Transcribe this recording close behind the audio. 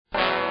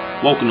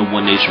Welcome to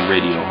One Nation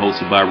Radio,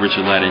 hosted by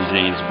Richard Ladd and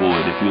James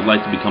Boyd. If you would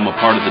like to become a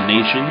part of the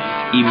nation,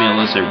 email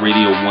us at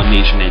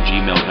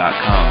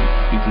radio1nation@gmail.com.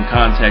 You can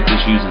contact us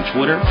using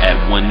Twitter at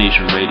One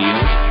Nation Radio,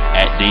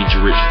 at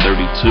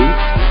DangerRich32,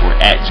 or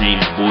at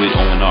James Boyd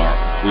ONR.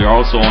 We are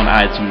also on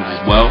iTunes as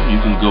well. You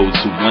can go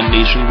to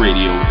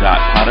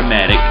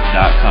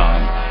onenationradio.podomatic.com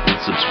and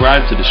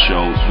subscribe to the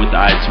show with the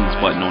iTunes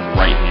button on the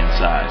right-hand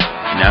side.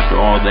 And after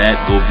all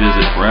that, go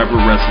visit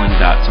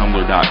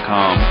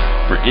foreverwrestling.tumblr.com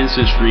for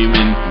instant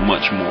streaming,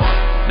 much more.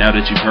 Now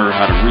that you've heard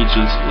how to reach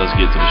us, let's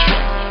get to the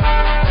show.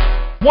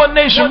 One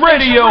Nation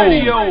Radio!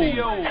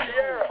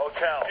 Sierra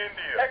Hotel,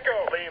 India,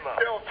 Echo, Lima,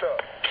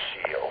 Delta,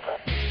 Shield.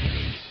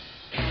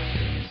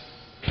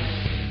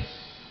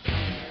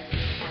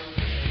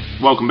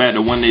 Welcome back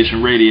to One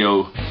Nation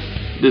Radio.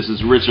 This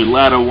is Richard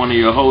Ladd, one of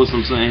your hosts.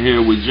 I'm sitting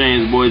here with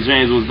James Boyd.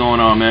 James, what's going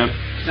on, man?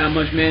 Not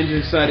much, man.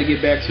 Just excited to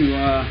get back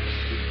to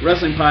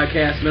wrestling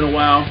podcast. Been a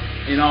while,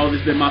 and all of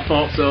it's been my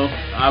fault, so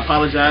I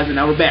apologize, and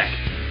now we're back.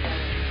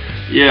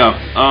 Yeah,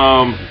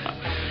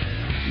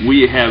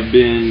 we have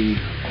been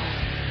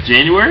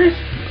January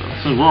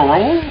since Royal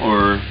Rumble,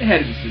 or it had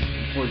to be since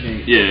before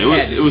January.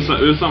 Yeah, it was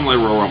something like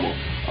Royal Rumble.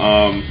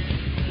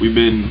 We've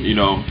been,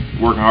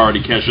 working hard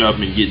to catch up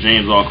and get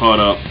James all caught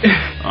up.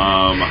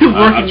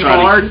 Working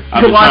hard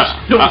to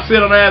don't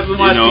sit on ass and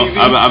watch TV.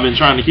 I've been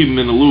trying to keep him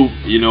in the loop,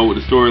 with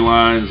the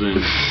storylines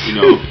and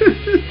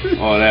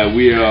all that.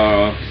 We're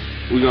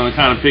gonna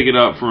kind of pick it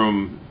up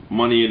from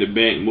Money in the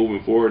Bank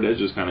moving forward. That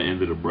just kind of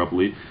ended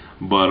abruptly,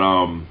 but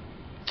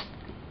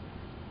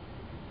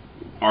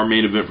our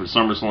main event for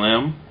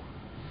SummerSlam,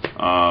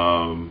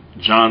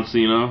 John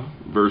Cena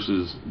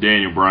versus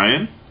Daniel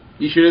Bryan.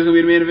 You sure it's going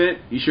to be the main event?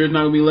 You sure it's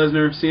not going to be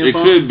Lesnar CM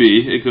Punk?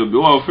 It could be.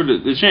 Well, for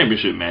the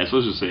championship match,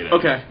 let's just say that.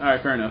 Okay,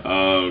 alright, fair enough.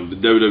 The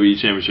WWE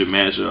Championship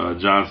match,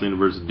 John Cena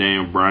versus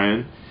Daniel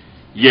Bryan.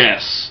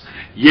 Yes.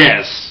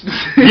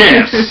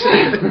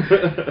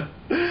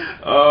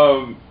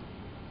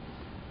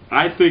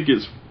 I think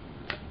it's...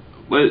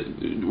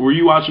 Were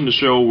you watching the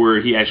show where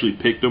he actually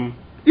picked him?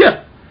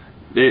 Yeah.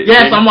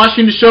 I'm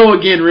watching the show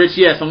again, Rich.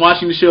 Yes, I'm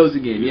watching the shows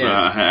again. Yes.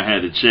 I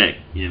had to check,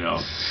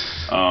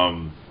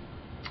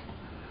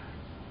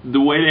 the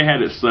way they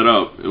had it set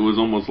up, it was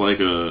almost like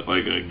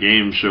a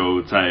game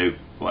show type.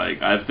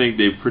 Like, I think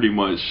they pretty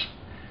much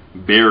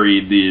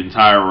buried the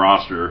entire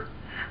roster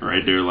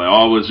right there. Like,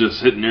 all was just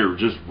sitting there,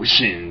 just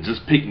wishing,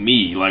 just pick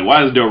me. Like,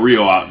 why is Del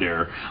Rio out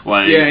there?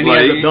 Like, yeah, and he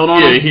has a belt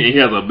on. Yeah, he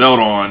has a belt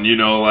on.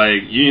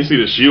 Like, you didn't see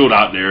the Shield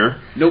out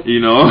there. Nope.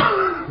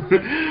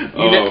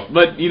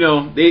 But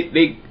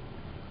they.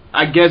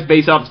 I guess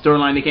based off the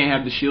storyline, they can't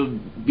have the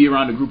Shield be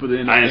around a group of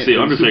the. I didn't see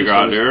Undertaker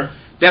out there.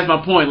 That's my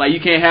point. Like,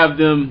 you can't have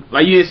them.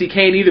 Like, you didn't see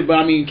Kane either, but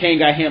I mean, Kane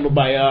got handled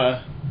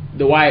by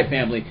the Wyatt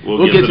family.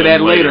 We'll get to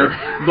that later.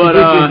 But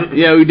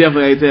yeah, we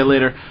definitely get to that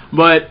later.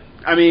 But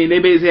I mean, they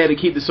basically had to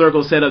keep the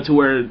circle set up to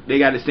where they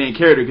got to stay in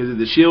character, because if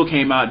the Shield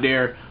came out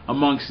there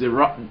amongst the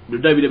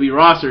WWE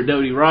roster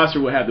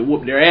would have to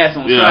whoop their ass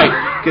on sight,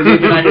 because they've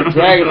been out here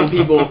dragging on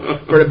people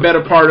for the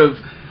better part of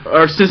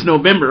since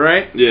November,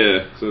 right?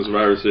 Yeah, since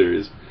Survivor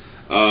Series.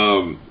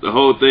 The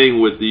whole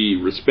thing with the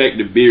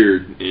respected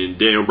beard and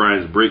Daniel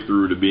Bryan's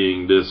breakthrough to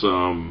being this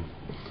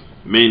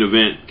main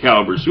event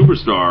caliber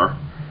superstar,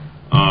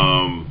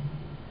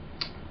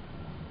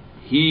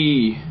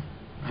 he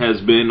has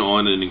been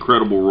on an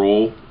incredible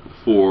roll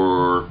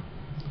for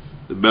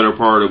the better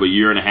part of a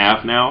year and a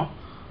half now.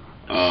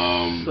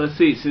 Let's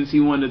see, since he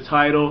won the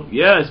title,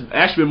 it's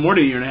actually been more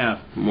than a year and a half.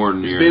 More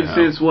than a year and a half.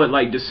 It's been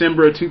since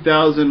December of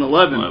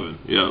 2011.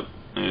 Yep,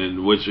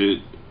 and which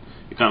it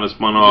kind of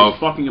spun off.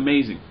 Fucking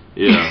amazing.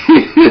 Yeah,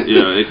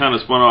 it kind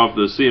of spun off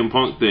the CM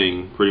Punk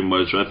thing pretty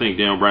much. I think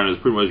Daniel Bryan is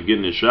pretty much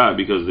getting his shot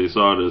because they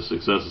saw the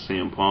success of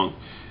CM Punk.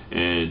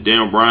 And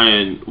Daniel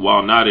Bryan,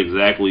 while not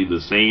exactly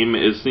the same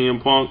as CM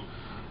Punk,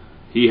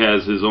 he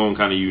has his own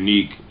kind of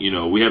unique,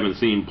 we haven't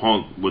seen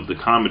Punk with the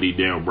comedy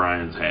Daniel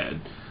Bryan's had.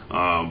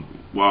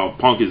 While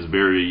Punk is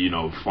very,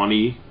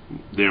 funny,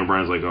 Daniel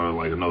Bryan's like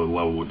another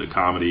level with the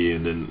comedy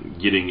and then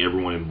getting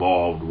everyone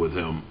involved with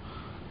him.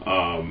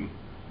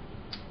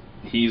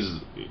 He's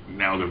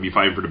now going to be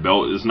fighting for the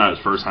belt. It's not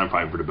his first time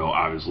fighting for the belt,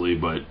 obviously,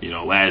 but,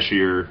 last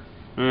year,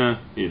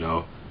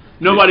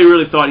 Nobody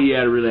really thought he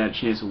had a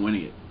chance of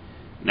winning it.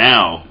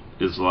 Now,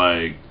 it's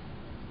like,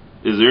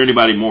 is there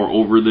anybody more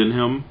over than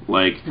him?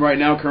 Like, right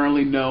now,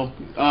 currently, no.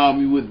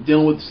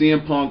 Dealing with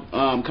CM Punk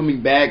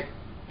coming back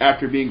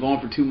after being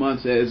gone for 2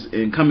 months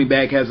and coming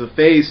back as a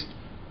face,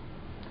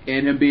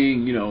 and him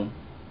being,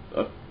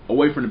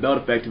 away from the belt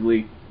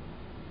effectively,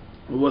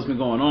 with what's been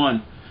going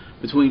on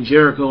between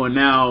Jericho and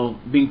now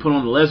being put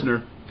on the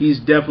Lesnar, he's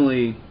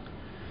definitely,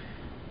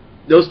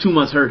 those 2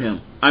 months hurt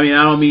him. I mean,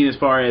 I don't mean as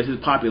far as his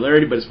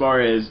popularity, but as far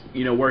as,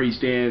 where he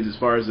stands, as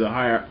far as the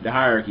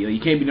hierarchy. Like,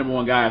 you can't be number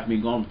one guy after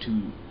being gone for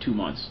two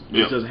months. It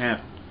just doesn't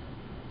happen.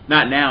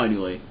 Not now,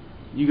 anyway.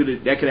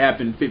 that could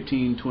happen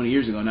 15, 20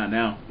 years ago, not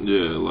now.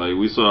 Yeah, like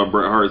we saw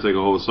Bret Hart take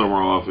a whole summer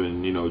off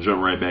and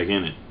jump right back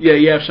in it. Yeah,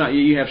 you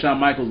have Shawn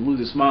Michaels lose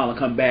his smile and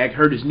come back,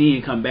 hurt his knee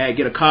and come back,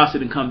 get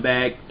accosted and come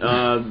back,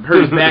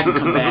 hurt his back and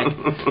come back.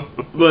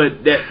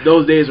 But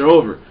those days are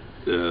over.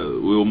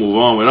 We'll move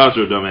on without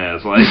your dumb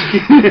ass. Like,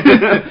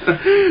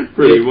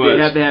 pretty much.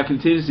 They have to have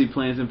contingency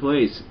plans in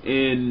place.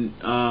 And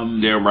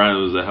Daniel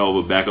Bryan was a hell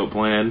of a backup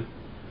plan.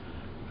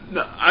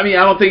 No, I mean,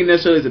 I don't think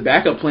necessarily it's a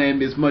backup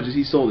plan as much as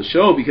he sold the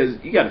show,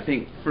 because you got to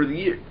think for the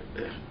year,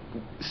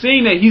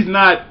 seeing that he's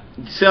not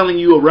selling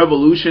you a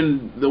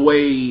revolution the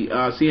way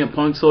CM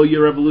Punk sold you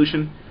a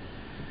revolution.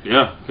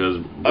 Yeah, because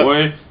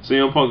boy,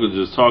 CM Punk could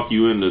just talk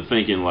you into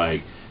thinking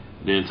like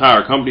the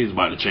entire company's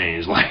about to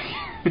change. Like,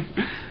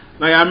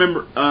 like I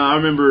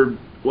remember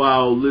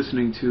while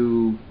listening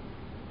to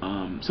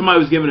somebody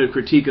was giving a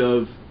critique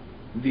of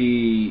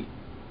the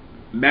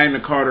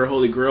Magna Carta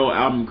Holy Grail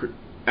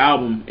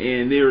album,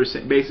 and they were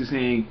basically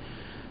saying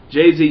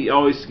Jay-Z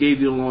always gave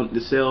you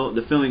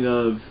the feeling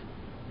of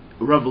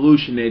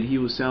revolution, that he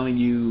was selling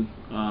you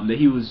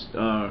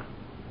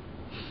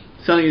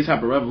selling you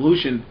type of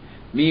revolution.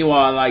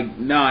 Meanwhile, like,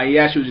 nah, he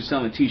actually was just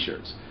selling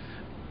T-shirts.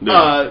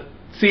 Yeah.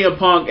 CM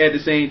Punk at the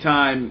same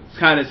time, it's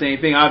kind of the same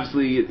thing.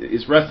 Obviously,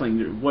 it's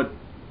wrestling.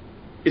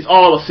 It's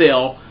all a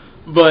sale,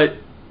 but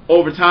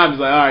over time,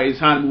 it's like, all right, it's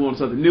time to move on to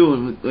something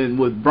new. And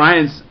with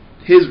Bryan's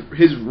his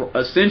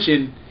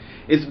ascension,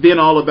 it's been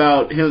all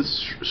about him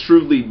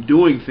shrewdly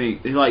doing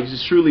things, like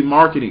just shrewdly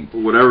marketing.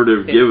 Whatever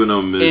they've given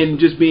him. And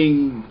just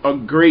being a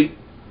great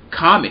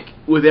comic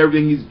with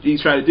everything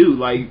he's trying to do.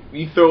 Like,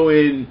 you throw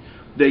in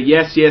the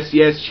yes, yes,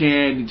 yes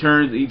chant, he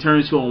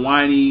turns to a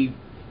whiny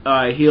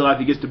heel after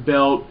he gets the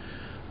belt,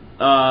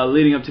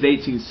 leading up to the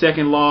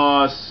 18-second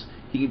loss.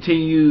 He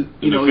continued,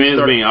 the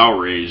fans being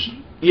outraged.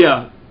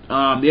 Yeah.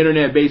 The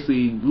internet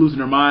basically losing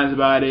their minds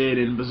about it,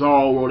 and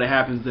bizarre world that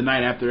happens the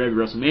night after every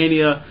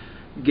WrestleMania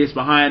gets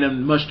behind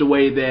him, much the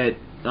way that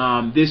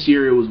this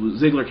year it was with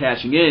Ziggler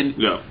cashing in.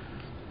 Yeah.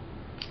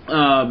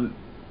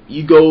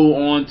 You go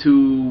on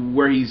to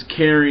where he's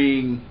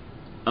carrying.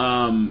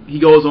 He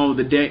goes on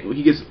with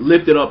he gets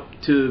lifted up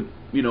to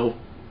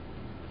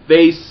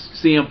face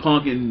CM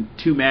Punk in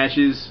 2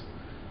 matches,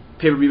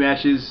 pay-per-view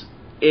matches,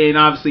 and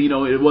obviously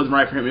it wasn't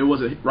right for him. It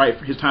wasn't right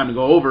for his time to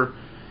go over,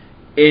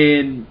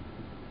 and.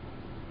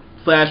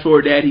 Flash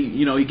forward that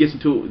he gets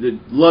into the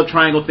love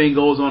triangle thing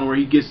goes on where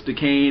he gets to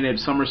Kane at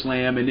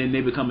SummerSlam, and then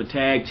they become a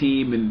tag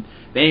team, and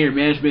the anger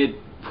management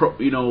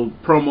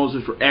promos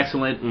were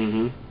excellent,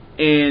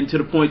 and to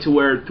the point to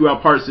where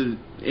throughout parts of the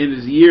end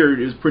of the year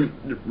it was pretty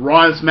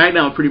Raw and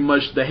SmackDown were pretty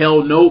much the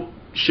Hell No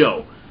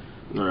show.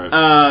 All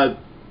right.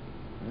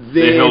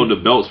 They held the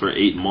belts for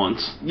 8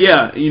 months.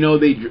 Yeah, they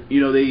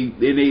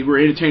were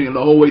entertaining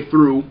the whole way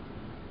through,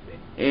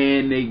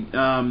 and they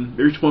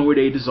reached a point where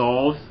they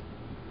dissolved.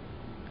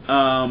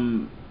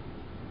 Brian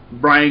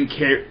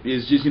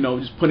is just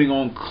putting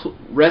on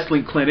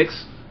wrestling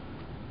clinics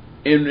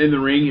in the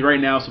ring right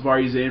now. So far,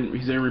 he's in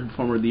Ring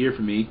Performer of the Year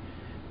for me,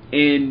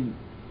 and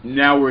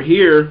now we're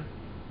here,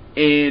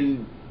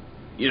 and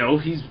he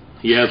runs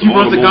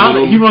a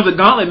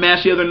gauntlet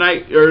match the other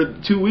night or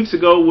 2 weeks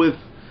ago with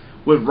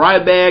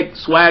Ryback,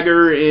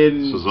 Swagger,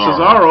 and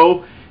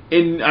Cesaro,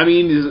 and I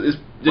mean it's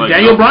the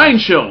Daniel Bryan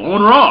show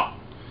on Raw.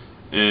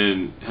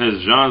 And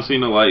has John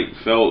Cena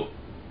felt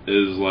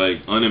is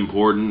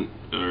unimportant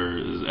or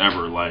is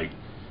ever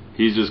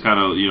he's just kind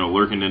of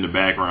lurking in the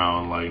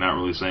background, not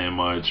really saying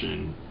much,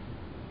 and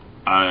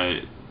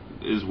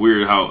it's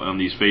weird how on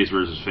these face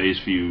versus face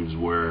feuds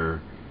where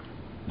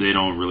they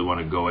don't really want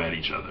to go at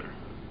each other.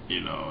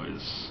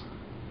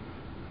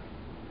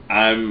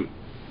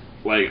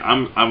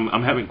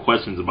 I'm having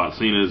questions about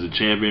Cena as a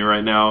champion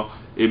right now.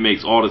 It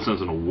makes all the sense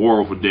in the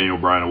world for Daniel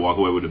Bryan to walk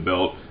away with the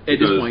belt. At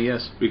this point,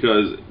 yes.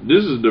 Because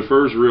this is the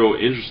first real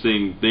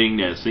interesting thing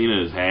that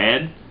Cena has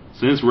had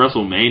since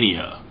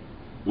WrestleMania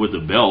with the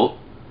belt.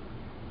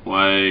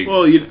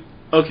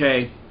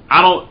 Okay.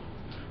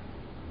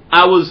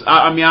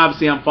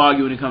 Obviously I'm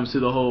foggy when it comes to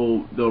the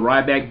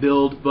Ryback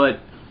build, but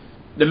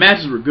the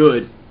matches were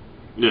good.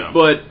 Yeah.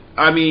 But,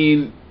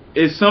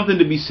 it's something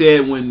to be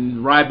said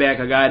when Ryback,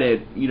 a guy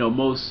that,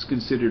 most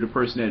considered a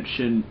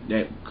person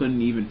that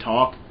couldn't even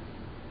talk,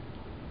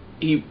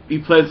 he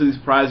pleasantly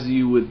surprises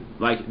you with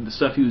the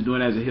stuff he was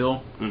doing as a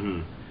heel,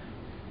 and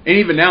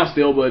even now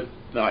still. But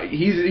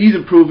he's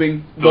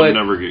improving. But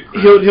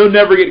he'll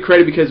never get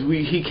credit because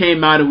he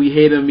came out and we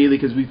hated him immediately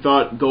because we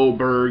thought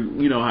Goldberg.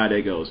 You know how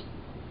that goes.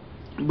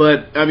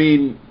 But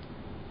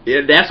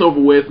that's over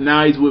with.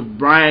 Now he's with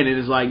Bryan, and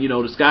it's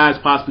the sky's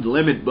possibly the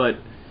limit. But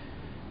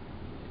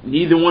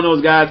neither one of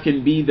those guys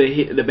can be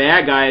the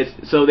bad guys,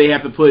 so they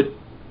have to put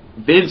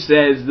Vince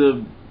as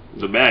the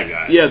bad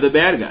guy. Yeah, the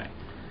bad guy.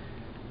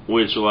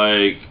 Which,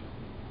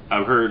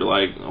 I've heard, a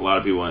lot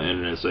of people on the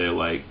internet say,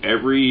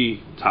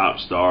 every top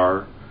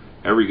star,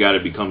 every guy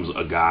that becomes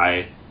a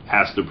guy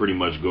has to pretty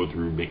much go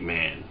through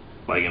McMahon,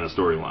 in a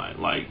storyline.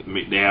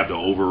 They have to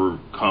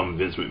overcome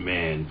Vince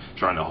McMahon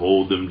trying to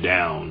hold them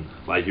down.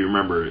 You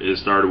remember, it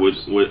started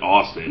with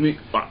Austin.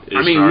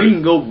 I mean, we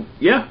can go.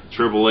 Yeah.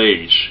 Triple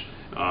H.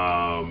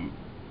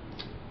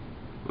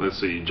 Let's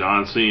see.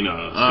 John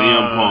Cena.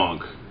 CM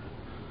Punk.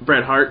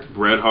 Bret Hart.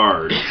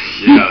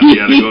 Yeah, you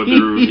got to go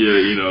through. Yeah,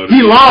 you know.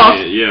 He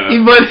lost. Yeah.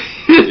 But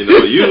you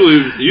know,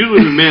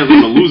 usually the man's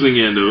on the losing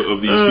end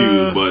of these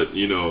feuds, but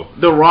you know.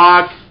 The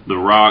Rock.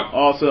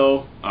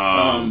 Also.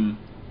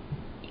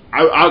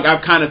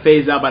 I've kind of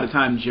phased out by the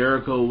time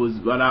Jericho was,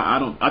 but I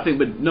don't. I think,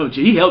 but no,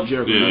 he helped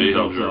Jericho. Yeah, he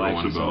helped Jericho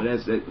win the belt.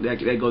 So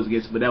that goes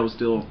against, but that was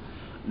still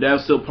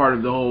part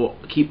of the whole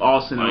keep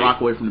Austin and Rock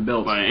away from the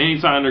belts. Like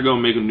anytime they're gonna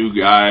make a new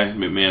guy,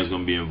 McMahon's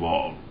gonna be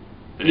involved.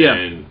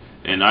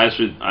 And I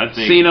think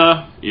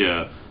Cena.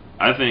 Yeah,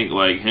 I think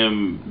like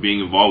him being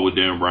involved with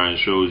Daniel Bryan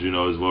shows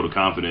his vote of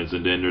confidence,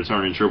 and then they're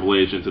turning Triple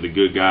H into the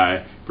good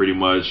guy pretty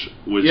much.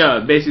 Which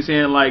basically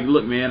saying like,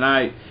 look,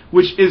 man,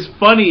 which is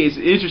funny. It's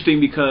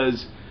interesting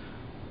because.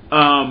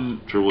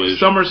 Triple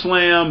H.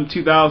 SummerSlam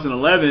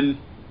 2011,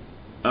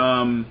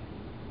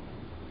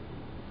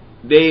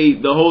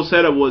 the whole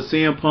setup was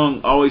CM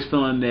Punk always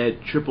feeling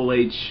that Triple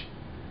H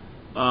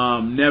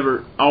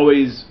never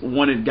always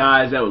wanted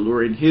guys that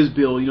were in his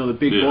build, the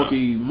big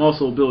bulky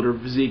muscle builder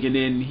physique, and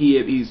then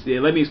he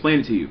said, let me explain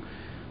it to you.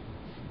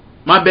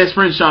 My best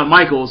friend Shawn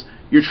Michaels,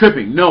 you're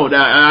tripping. No,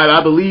 I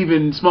believe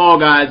in small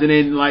guys, and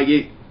then like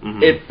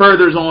it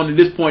furthers on to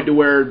this point to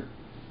where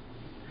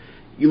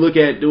you look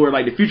at where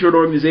like the future of the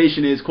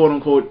organization is quote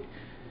unquote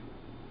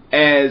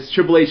as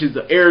Triple H is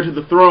the heir to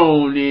the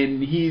throne,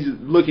 and he's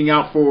looking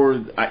out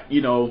for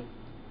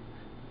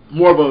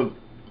more of a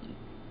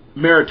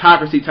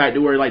meritocracy type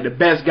to where like the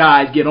best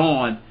guys get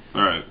on.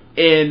 All right.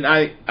 And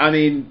I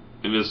mean,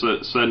 and it's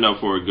setting up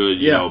for a good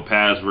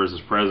past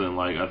versus present.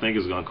 Like I think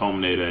it's going to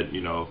culminate at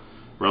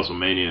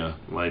WrestleMania.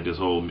 Like this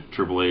whole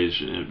Triple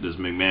H and this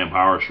McMahon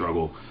power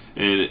struggle.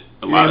 And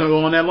gonna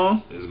go on that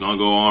long? It's going to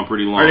go on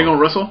pretty long. Are they going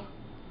to wrestle?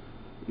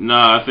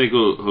 Nah, I think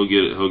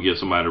he'll get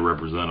somebody to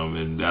represent him,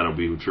 and that'll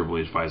be who Triple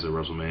H fights at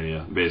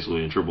WrestleMania,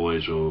 basically. And Triple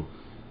H will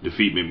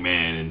defeat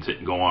McMahon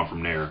and go on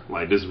from there.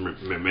 Like this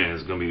McMahon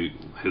is gonna be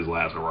his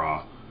last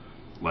hurrah.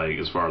 Like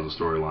as far as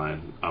the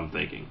storyline, I'm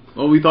thinking.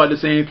 Well, we thought the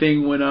same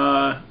thing when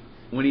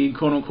he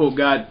quote unquote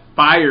got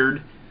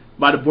fired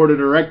by the board of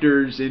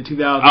directors in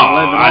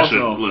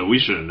 2011. Look, we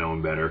should have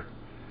known better.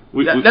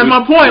 That's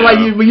my point. Like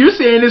you're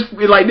saying this,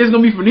 like this is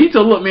gonna be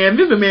finito. Look, man,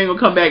 this man gonna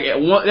come back.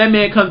 That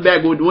man comes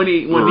back when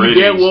he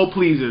damn well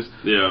pleases.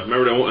 Yeah,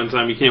 remember that one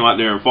time he came out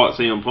there and fought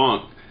CM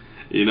Punk.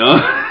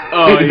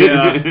 Oh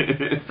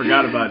yeah,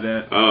 forgot about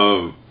that.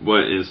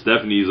 But and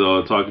Stephanie's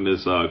talking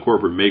this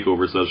corporate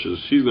makeover stuff.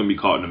 She's gonna be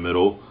caught in the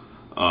middle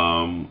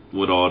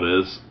with all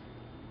this.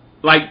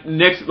 Like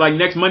next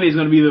Monday is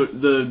gonna be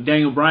the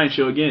Daniel Bryan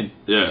show again.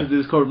 Yeah, because of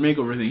this corporate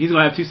makeover thing. He's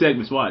gonna have 2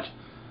 segments. Watch.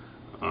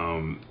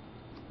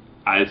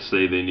 I'd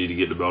say they need to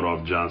get the belt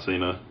off John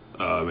Cena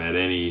at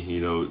any,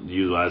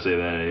 usually I say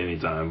that at any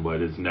time,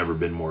 but it's never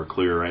been more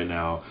clear right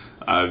now.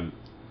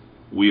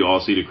 We all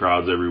see the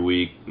crowds every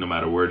week, no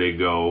matter where they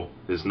go.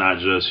 It's not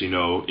just, in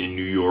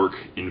New York,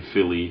 in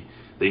Philly.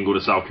 They can go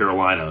to South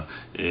Carolina,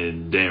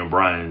 and Daniel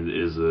Bryan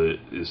is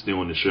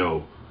stealing the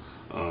show.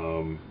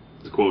 To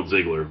quote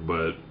Ziggler,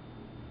 but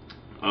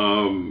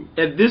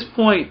at this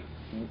point,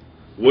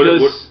 what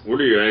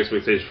are your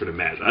expectations for the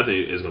match? I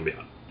think it's going to be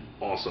an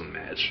awesome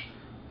match.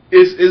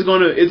 It's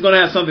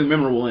gonna have something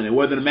memorable in it.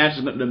 Whether the match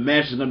is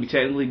gonna be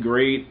technically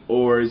great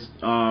or it's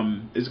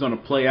gonna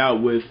play out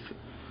with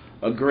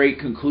a great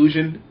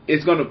conclusion,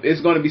 it's gonna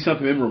be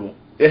something memorable.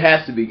 It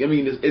has to be. I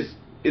mean, it's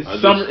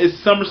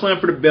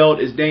SummerSlam for the belt.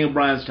 It's Daniel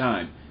Bryan's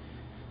time.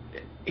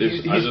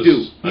 He's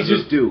due.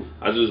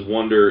 I just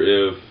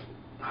wonder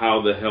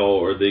how the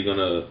hell are they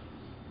gonna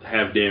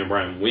have Daniel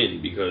Bryan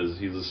win, because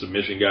he's a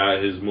submission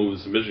guy. His move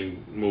is a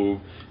submission move.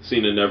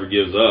 Cena never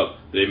gives up.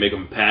 They make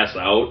him pass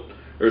out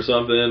or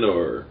something,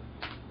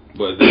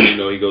 but then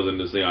he goes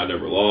into this thing, I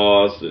never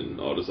lost,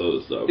 and all this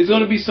other stuff. It's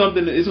gonna be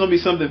something. It's gonna be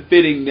something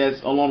fitting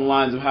that's along the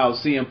lines of how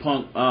CM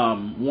Punk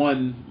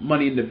won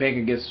Money in the Bank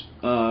against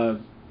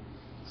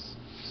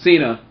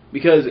Cena,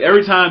 because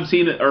every time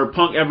Cena or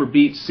Punk ever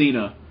beats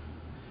Cena,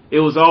 it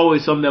was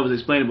always something that was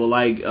explainable.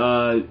 Like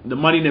the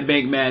Money in the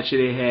Bank match that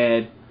they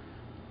had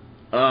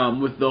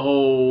with the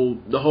whole.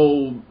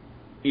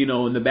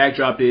 And the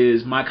backdrop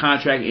is my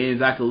contract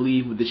ends. I could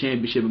leave with the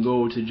championship and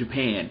go to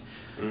Japan.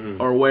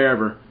 Or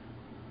wherever,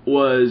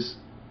 was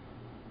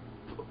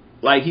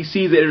like he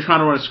sees that they're trying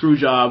to run a screw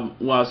job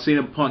while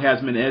CM Punk has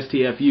him in the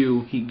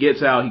STFU. He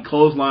gets out, he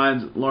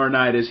clotheslines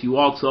Laurinaitis, he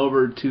walks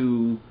over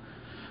to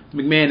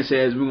McMahon and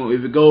says,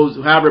 if it goes,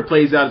 however it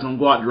plays out, it's going to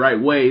go out the right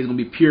way. It's going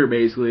to be pure,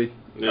 basically.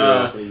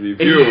 Yeah, it'll be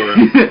pure.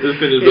 This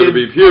finish better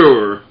be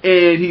pure.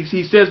 And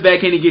he steps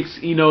back and he gets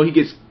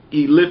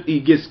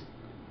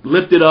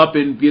lifted up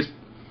and gets,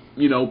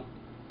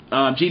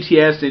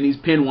 GTS, and he's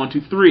pinned 1,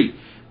 2, 3.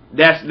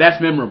 That's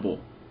memorable.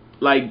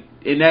 Like,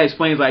 and that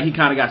explains, like, he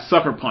kind of got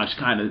sucker punched,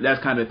 that's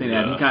kind of the thing.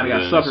 That he kind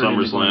of got suckered.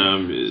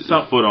 SummerSlam is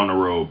foot on the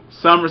rope.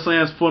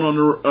 SummerSlam is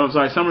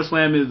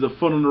the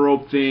foot on the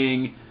rope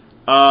thing.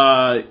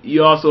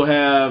 You also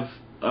have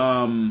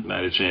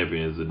Night of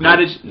Champions,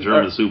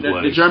 German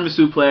suplex. The German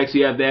suplex.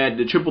 You have that.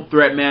 The triple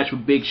threat match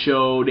with Big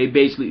Show.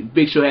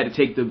 Big Show had to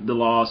take the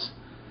loss.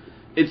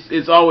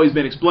 It's always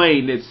been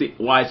explained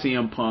why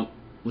CM Punk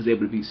was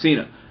able to beat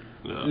Cena.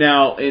 Yeah.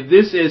 Now, in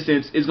this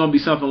instance, it's going to be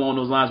something along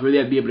those lines where they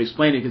have to be able to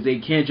explain it because they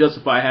can't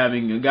justify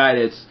having a guy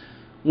that's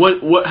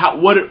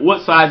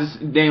what size is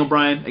Daniel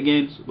Bryan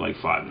again? Like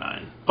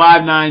 5'9".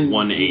 5'9",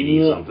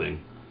 180 something.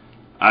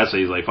 I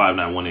say he's like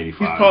 5'9", 185.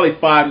 He's probably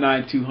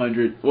 5'9",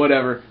 200,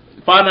 whatever.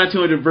 5'9",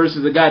 200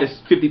 versus a guy that's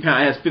 50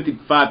 pounds, has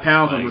 55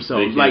 pounds on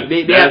themselves. Like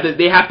they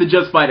have to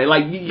justify that.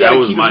 Like you got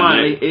to keep in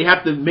mind, they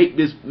have to make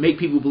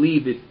people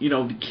believe that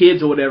the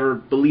kids or whatever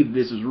believe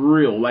this is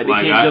real. Like they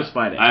can't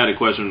justify that. I had a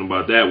question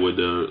about that with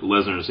the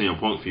Lesnar and CM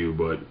Punk feud,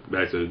 but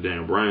back to the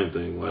Daniel Bryan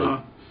thing.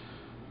 Like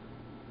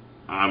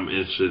I'm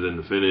interested in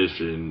the finish,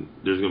 and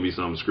there's gonna be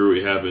something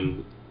screwy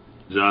happen.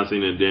 John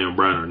Cena and Daniel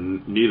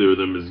Bryan neither of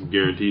them is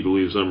guaranteed to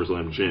leave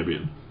SummerSlam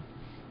champion.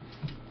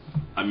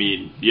 I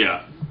mean,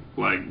 yeah.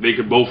 Like, they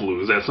could both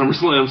lose at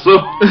SummerSlam, so.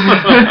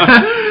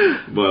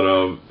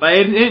 But,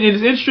 and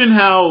it's interesting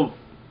how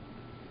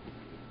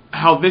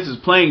Vince is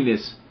playing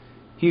this.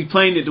 He's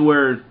playing it to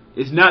where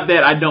it's not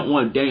that I don't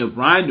want Daniel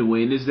Bryan to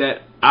win, it's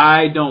that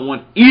I don't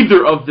want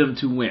either of them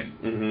to win.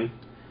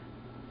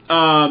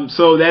 Mm-hmm.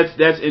 So that's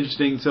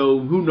interesting. So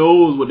who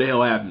knows what the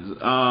hell happens.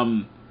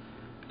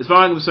 As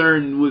far as I'm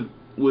concerned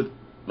with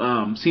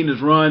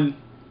Cena's run,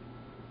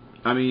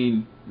 I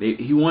mean,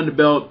 he won the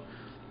belt.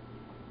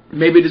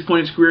 Maybe at this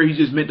point in his career, he's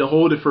just meant to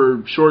hold it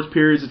for short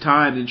periods of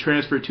time and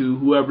transfer to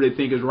whoever they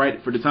think is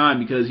right for the time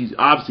because he's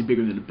obviously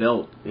bigger than the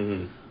belt.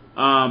 Mm-hmm.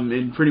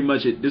 And pretty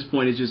much at this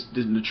point, it's just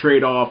the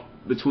trade-off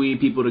between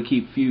people to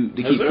keep feuds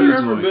going. Has there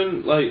ever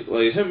been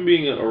like him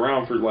being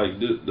around for like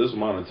this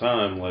amount of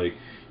time? Like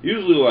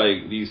usually,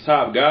 like these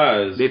top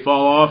guys, they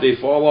fall off. They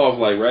fall off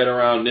like right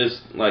around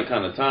this like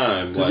kind of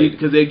time,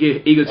 because they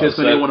get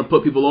egotistical and they want to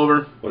put people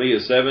over. Well, they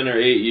get 7 or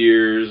 8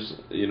 years,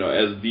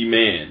 as the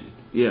man.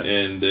 Yeah.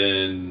 And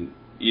then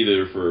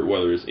either for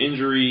whether it's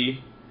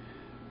injury,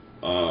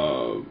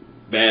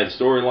 bad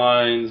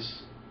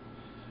storylines,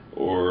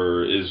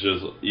 or it's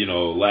just,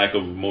 lack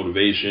of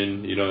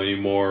motivation,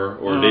 anymore,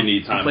 or they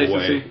need time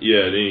away.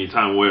 Yeah, they need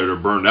time away or they're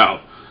burned out.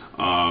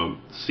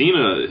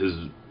 Cena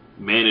has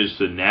managed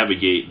to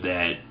navigate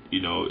that,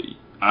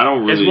 I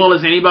don't really... As well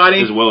as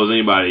anybody? As well as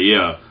anybody,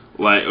 yeah.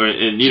 Like,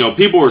 and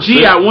people are...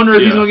 I wonder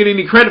if he's going to get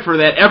any credit for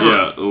that ever.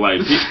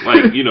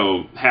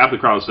 Yeah, half the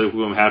crowd sick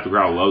with him, half the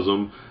crowd loves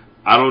him.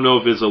 I don't know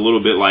if it's a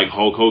little bit like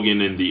Hulk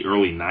Hogan in the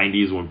early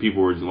 90s when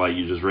people were like,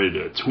 you just ready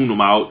to tune him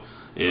out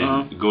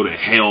and go to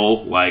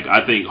hell. Like,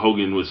 I think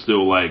Hogan was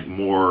still like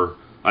more...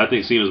 I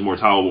think Cena's more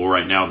tolerable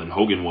right now than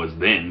Hogan was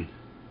then.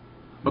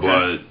 Okay.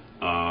 But,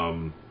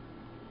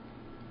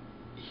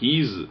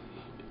 his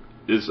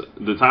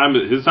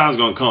time's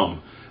going to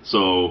come.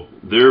 So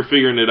they're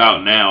figuring it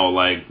out now,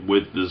 like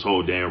with this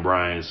whole Daniel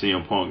Bryan,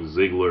 CM Punk,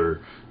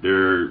 Ziggler.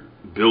 They're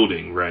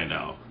building right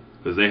now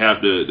because they have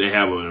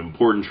an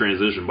important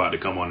transition about to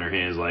come on their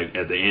hands. Like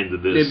at the end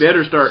of this, they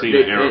better start. Cena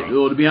era.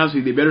 Well, to be honest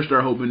with you, they better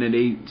start hoping that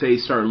they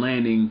start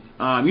landing.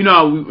 How me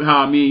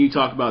and you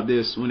talk about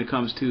this when it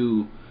comes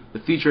to the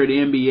future of the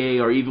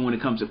NBA, or even when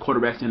it comes to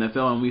quarterbacks in the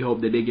NFL, and we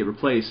hope that they get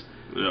replaced.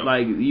 Yeah.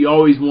 Like you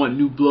always want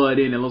new blood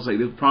in. It looks like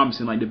they're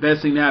promising. Like the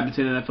best thing that happened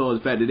to the NFL is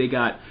the fact that they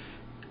got.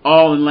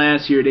 All in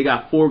last year, they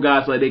got 4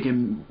 guys like they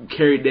can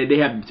carry. That they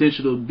have the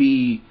potential to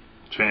be.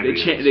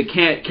 They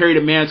can't carry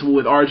the mantle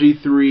with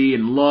RG3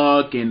 and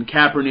Luck and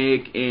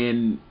Kaepernick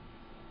and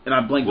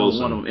I blanked on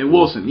one of them and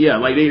Wilson. Yeah,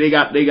 like they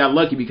got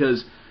lucky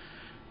because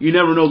you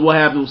never know what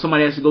happens when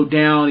somebody has to go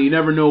down. You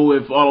never know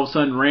if all of a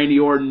sudden Randy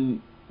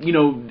Orton.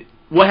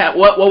 What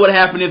would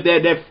happen if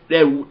that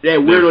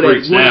weirdo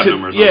that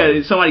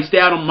somebody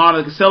stabbed him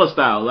Monica Casella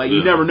style. Like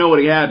you never know what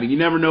could happen. You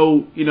never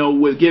know.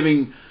 With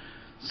giving.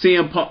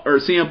 CM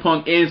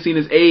Punk and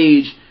Cena's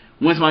age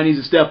when somebody needs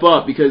to step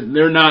up because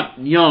they're not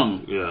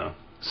young. Yeah.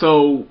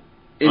 So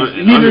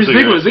neither is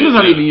Ziggler. Ziggler's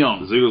not even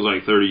young. Ziggler's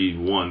like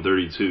 31,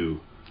 32.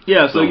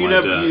 Yeah, so you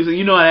never how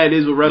that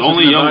is with wrestling. The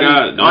only young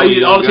guy.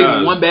 All it takes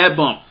is one bad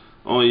bump.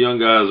 Only young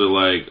guys are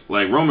like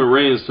Roman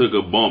Reigns took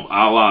a bump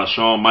a la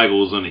Shawn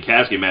Michaels in the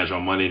casket match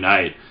on Monday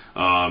night.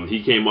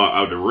 He came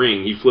out the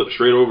ring. He flipped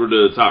straight over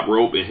to the top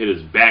rope and hit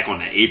his back on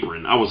the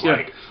apron. I was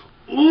like...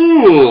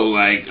 Ooh,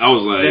 I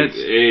was like,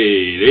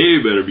 hey, they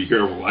better be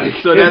careful.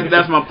 So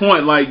that's my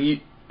point. Like,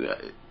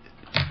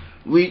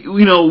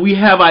 we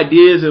have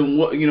ideas and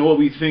what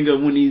we think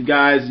of when these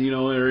guys,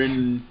 are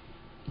in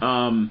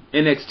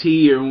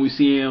NXT or when we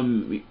see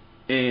them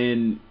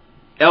in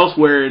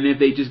elsewhere, and if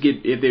they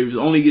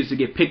only get to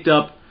get picked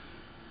up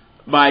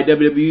by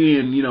WWE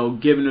and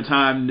given the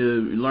time to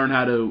learn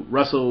how to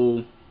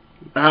wrestle.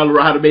 How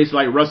to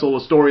basically wrestle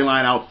a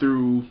storyline out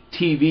through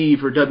TV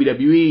for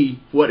WWE,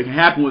 what can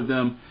happen with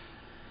them.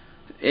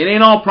 It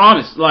ain't all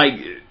promised. Like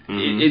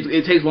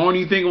it takes longer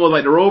than you think it was.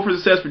 Like the road for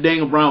success for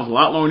Daniel Bryan was a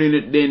lot longer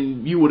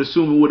than you would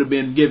assume it would have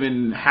been,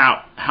 given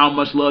how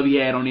much love he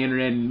had on the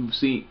internet and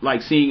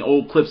seeing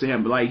old clips of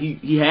him. But like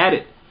he had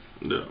it.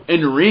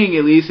 in the ring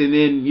at least, and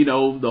then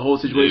the whole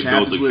situation They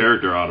built happens the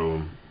character out of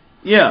him.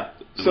 Yeah.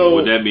 So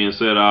with that being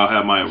said, I'll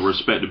have my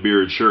Respect the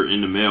Beard shirt in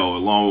the mail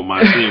along with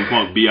my CM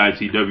Punk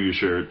BITW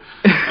shirt.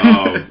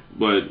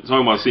 But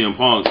talking about CM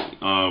Punk,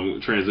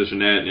 transition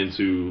that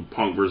into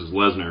Punk versus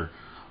Lesnar.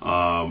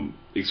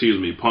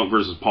 Punk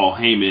versus Paul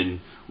Heyman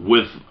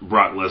with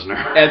Brock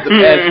Lesnar as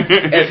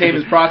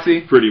Heyman's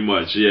proxy. Pretty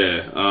much,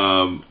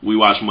 yeah. We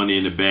watched Money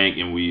in the Bank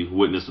and we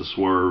witnessed a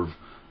swerve.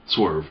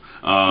 Swerve.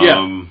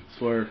 Him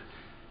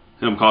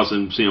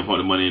costing CM Punk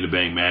the Money in the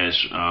Bank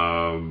match.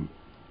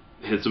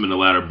 Hits him in the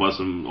ladder, busts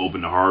him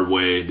open the hard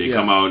way. They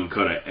come out and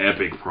cut an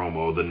epic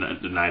promo the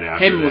night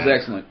after. Heyman was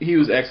excellent. He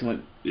was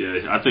excellent.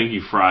 Yeah, I think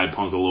he fried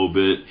Punk a little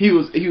bit. He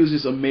was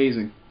just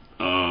amazing.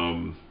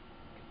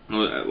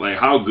 Like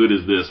how good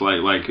is this?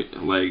 Like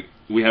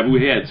we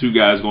had two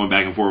guys going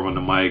back and forth on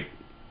the mic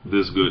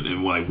this good,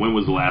 and like when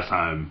was the last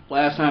time?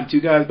 Last time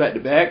two guys back to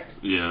back?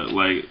 Yeah,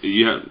 like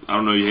I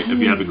don't know if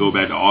you have to go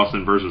back to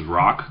Austin versus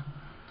Rock,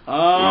 or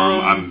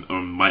I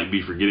might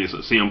be forgetting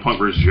CM Punk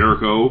versus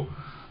Jericho.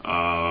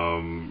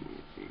 CM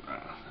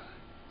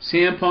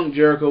Punk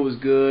Jericho was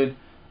good.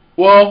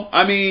 Well,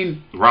 I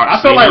mean, I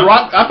felt like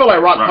Rock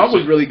Punk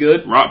was really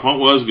good. Rock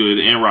Punk was good,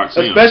 and Rock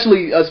Cena.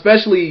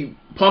 Especially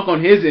Punk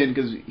on his end,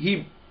 because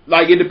he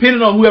it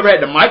depended on whoever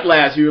had the mic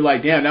last. You were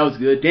like, damn, that was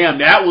good. Damn,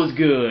 that was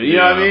good. You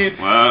know what I mean?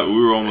 Well, we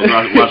were almost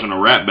watching a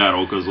rap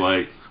battle because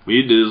when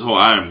he did this whole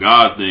I Am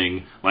God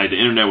thing, the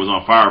internet was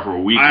on fire for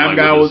a week. I Am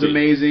God was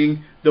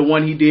amazing. The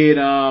one he did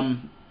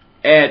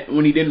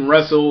when he didn't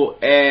wrestle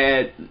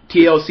at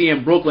TLC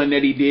in Brooklyn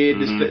that he did,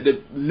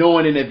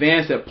 knowing in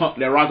advance that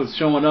Rock was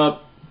showing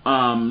up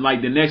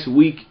the next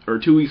week or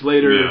 2 weeks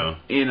later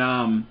in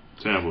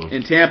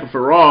Tampa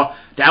for Raw,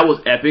 that was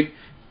epic.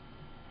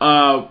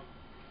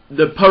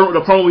 The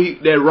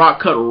promo that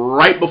Rock cut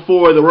right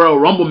before the Royal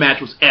Rumble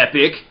match was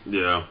epic.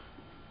 Yeah.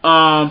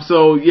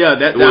 So yeah,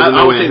 that wasn't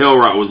no way in hell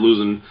Rock was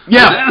losing.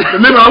 Yeah.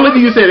 Remember, I looked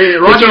at you and said, "Hey,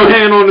 Rock, put your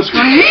hand on the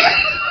screen."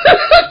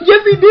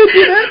 Yes, he did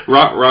do that.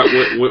 Rock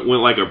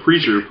went like a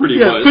preacher, pretty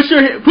much.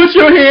 Put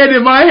your hand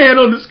and my hand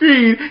on the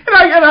screen, and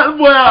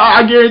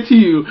I guarantee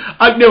you,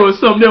 there was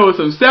some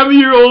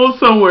 7-year-old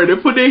somewhere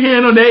that put their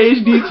hand on their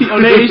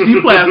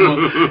HD plasma.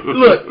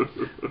 Look,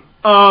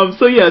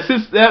 so yeah,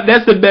 since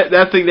that's the best.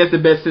 I think that's the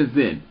best since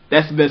then.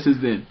 That's the best since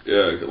then.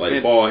 Yeah,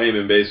 Paul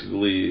Heyman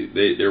basically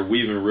they're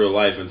weaving real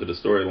life into the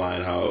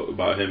storyline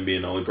about him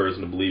being the only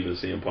person to believe in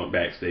CM Punk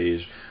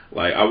backstage.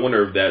 I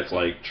wonder if that's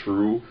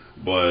true,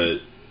 but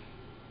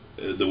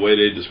the way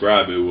they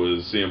describe it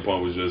was CM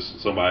Punk was just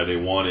somebody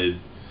they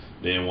wanted.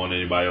 They didn't want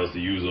anybody else to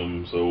use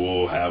him, so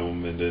we'll have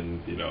him, and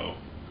then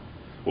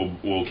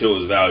we'll kill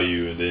his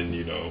value, and then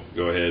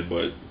go ahead.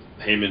 But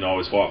Heyman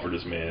always fought for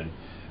this man,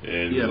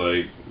 and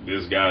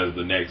this guy's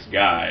the next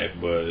guy.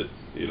 But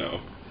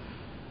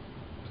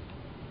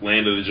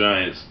Land of the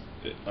Giants.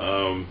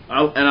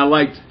 I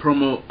liked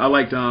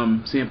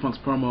CM Punk's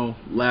promo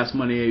last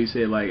Monday. You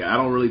said I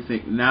don't really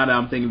think, now that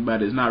I'm thinking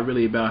about it, it's not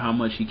really about how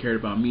much he cared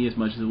about me as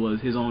much as it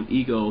was his own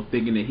ego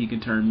thinking that he can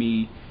turn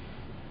me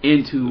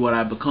into what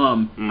I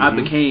become. Mm-hmm. I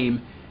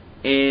became,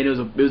 and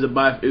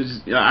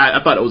I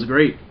thought it was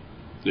great.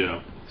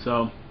 Yeah.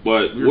 So,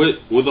 but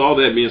with all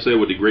that being said,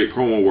 with the great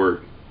promo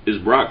work, is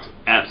Brock's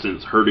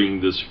absence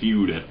hurting this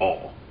feud at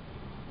all?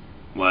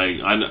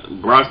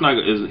 Brock's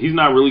he's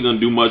not really going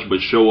to do much but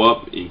show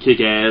up and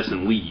kick ass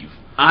and leave.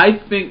 I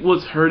think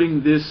what's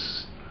hurting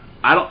this,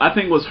 I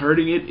think what's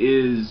hurting it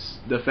is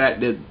the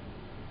fact that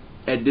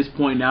at this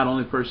point now the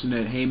only person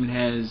that Heyman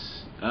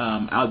has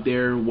out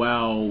there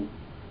to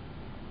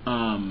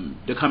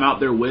come out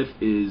there with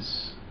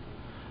is,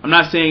 I'm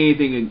not saying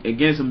anything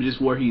against him, just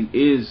where he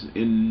is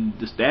in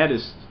the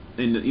status,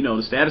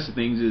 the status of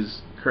things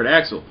is Kurt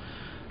Axel.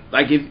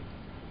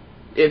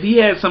 If he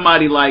had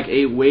somebody like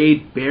a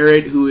Wade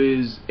Barrett, who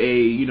is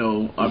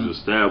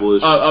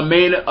established, a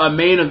main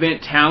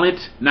event talent.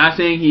 Not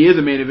saying he is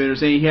a main eventer,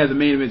 saying he has a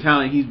main event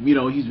talent.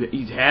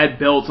 He's had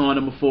belts on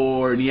him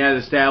before, and he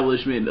has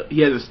established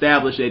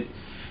that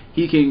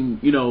he can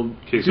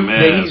kick some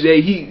ass.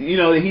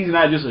 He's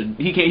not just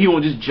he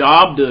won't just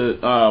job the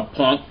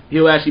Punk.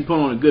 He'll actually put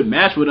on a good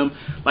match with him.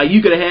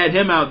 You could have had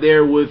him out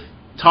there with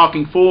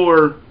talking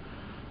for.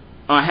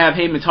 Have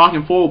Heyman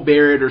talking for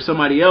Barrett or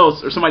somebody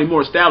else or somebody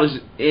more established,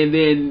 and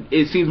then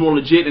it seems more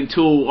legit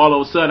until all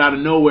of a sudden out of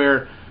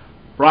nowhere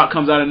Brock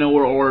comes out of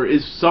nowhere, or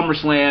it's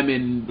SummerSlam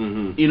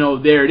and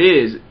there it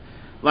is.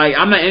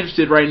 I'm not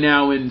interested right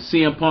now in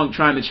CM Punk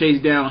trying to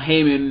chase down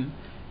Heyman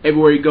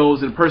everywhere he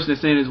goes, and the person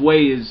that's in his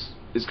way is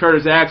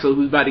Curtis Axel,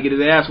 who's about to get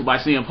his ass whipped by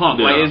CM Punk.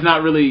 It's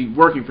not really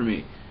working for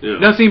me. It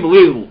doesn't seem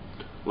believable.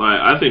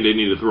 I think they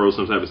need to throw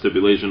some type of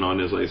stipulation on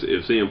this.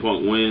 If CM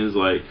Punk wins,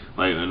 like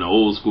in the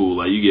old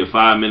school, you get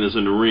 5 minutes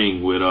in the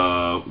ring with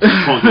Punk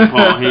and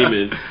Paul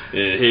Heyman,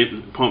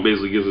 and Punk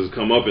basically gets his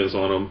comeuppance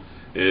on him,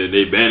 and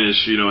they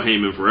banish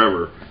Heyman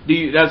forever.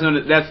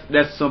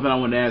 That's something I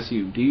want to ask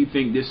you. Do you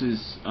think this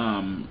is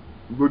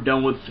we're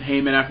done with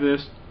Heyman after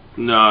this?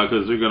 No,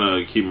 because they're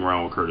gonna keep him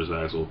around with Curtis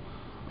Axel.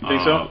 You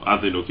think so? I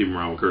think they'll keep him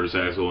around with Curtis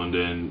Axel, and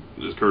then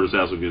as Curtis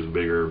Axel gets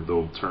bigger,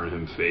 they'll turn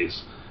him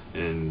face,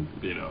 and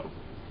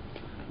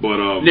But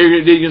they're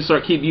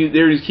gonna keep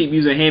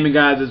using Heyman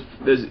guys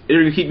they're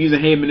gonna keep using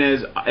Heyman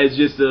as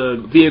just a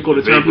vehicle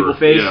to turn people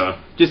face. Yeah.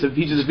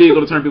 He's just a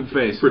vehicle to turn people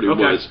face. Pretty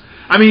much.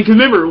 I mean, because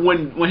remember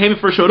when Heyman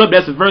first showed up,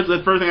 that's the first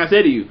thing I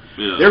said to you.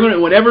 Yeah. They're gonna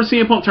whenever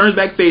CM Punk turns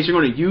back face, you're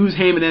gonna use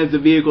Heyman as the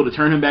vehicle to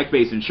turn him back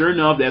face, and sure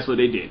enough, that's what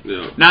they did.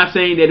 Yeah. Not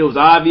saying that it was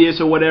obvious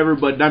or whatever,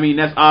 but I mean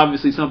that's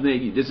obviously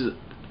something it's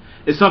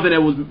something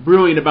that was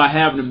brilliant about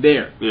having him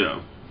there. Yeah.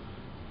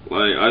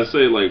 Like I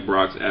say, like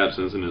Brock's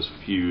absence in this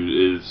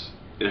feud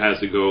it has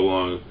to go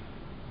along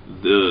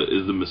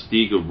the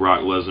mystique of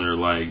Brock Lesnar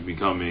like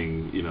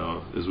becoming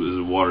is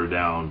watered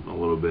down a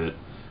little bit,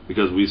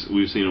 because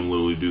we've seen him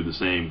literally do the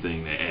same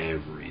thing to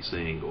every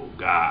single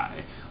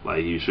guy.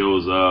 Like he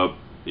shows up,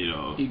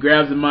 he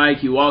grabs the mic,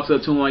 he walks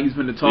up to him like he's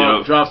going to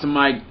talk, drops the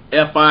mic,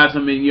 F5s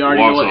him, and you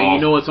already know it, and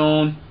you know it's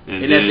on,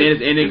 and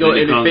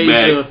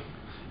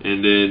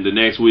then the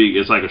next week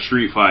it's like a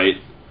street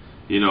fight.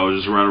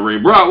 Just around the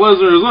ring. Brock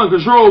Lesnar is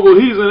uncontrollable.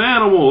 He's an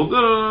animal. Da,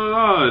 da, da,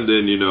 da. And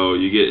then, you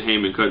get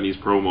Heyman cutting these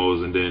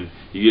promos, and then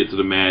you get to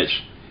the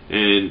match,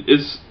 and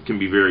it can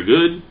be very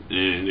good,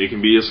 and it can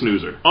be a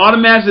snoozer. All the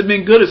matches have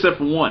been good except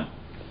for one.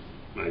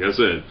 Like I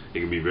said, it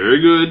can be very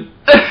good,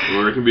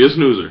 or it can be a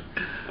snoozer.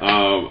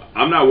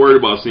 I'm not worried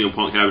about CM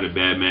Punk having a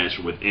bad match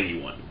with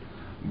anyone,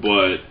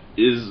 but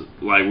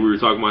like we were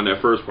talking about in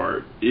that first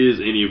part, is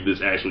any of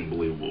this actually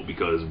believable?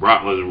 Because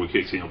Brock Lesnar would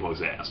kick CM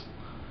Punk's ass.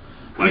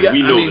 Like,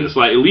 we know this.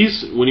 Like, at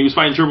least when he was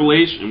fighting Triple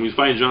H and he was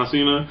fighting John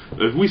Cena,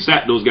 if we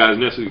sat those guys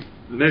next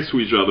to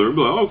each other, we'd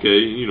be like,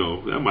 okay,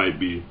 that might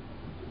be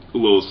a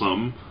little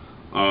something.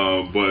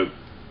 But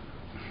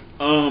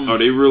are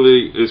they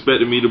really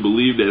expecting me to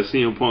believe that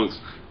CM Punk's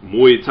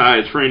Muay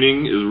Thai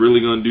training is really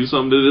going to do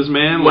something to this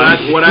man?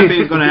 What I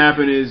think is going to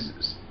happen is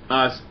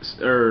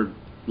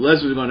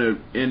Lesnar's going to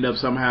end up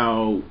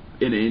somehow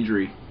in an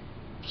injury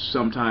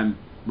sometime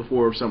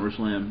before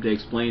SummerSlam. They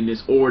explain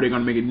this, or they're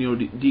going to make it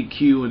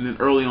DQ, and then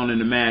early on in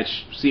the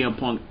match, CM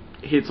Punk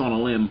hits on a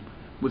limb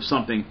with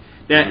something.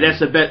 That's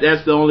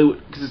the only,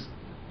 because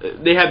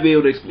they have to be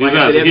able to explain. He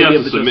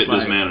has to submit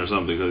this man or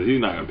something, because he's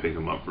not going to pick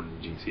him up for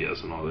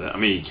GTS and all that. I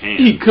mean, he can.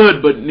 He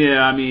could, but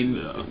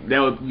that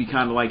would be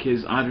kind of like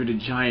his Andre the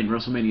Giant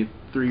WrestleMania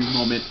 3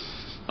 moment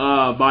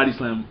body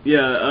slam.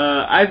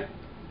 Like,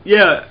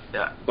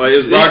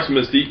 is Brock's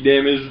mystique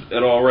damaged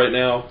at all right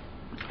now?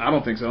 I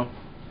don't think so.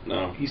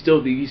 No, he's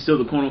still the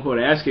quote unquote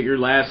ass kicker.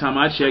 Last time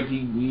I checked, he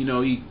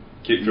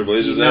kicked Triple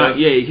H's ass.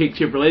 Yeah, he kicked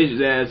Triple H's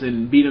ass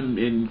and beat him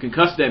and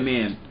concussed that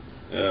man.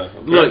 Yeah.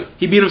 Okay. Look,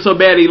 he beat him so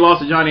bad he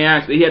lost to Johnny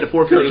Axel. He had to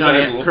forfeit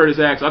Curtis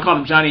Axel. I called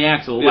him Johnny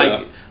Axel.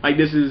 Yeah. Like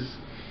this is.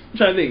 I'm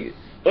trying to think.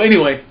 Well,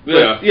 anyway.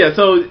 Yeah.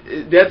 So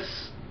it's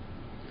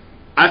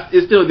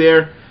still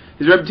there.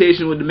 His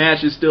reputation with the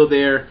match is still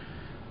there.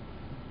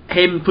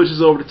 Heyman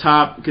pushes over the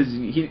top because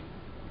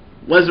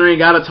Lesnar ain't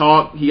got to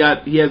talk. He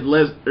has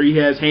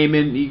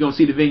Heyman. You gonna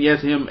see the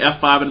vignettes of him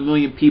F5 and a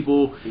million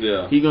people.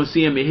 Yeah. You gonna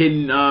see him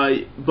hitting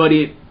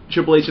Buddy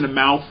Triple H in the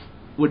mouth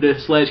with the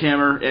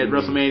sledgehammer at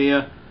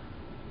WrestleMania.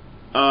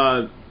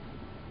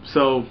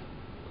 So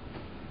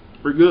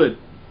we're good.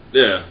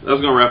 Yeah, that's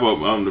gonna wrap up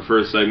the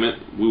first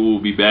segment. We will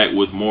be back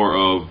with more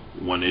of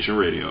One Nation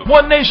Radio.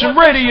 One Nation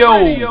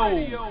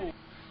Radio.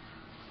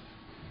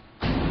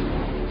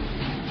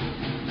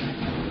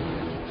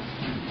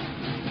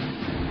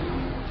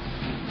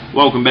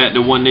 Welcome back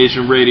to One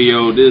Nation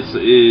Radio. This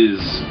is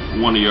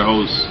one of your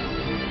hosts,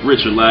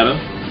 Richard Latta,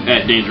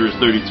 at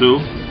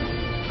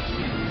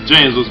Dangerous32.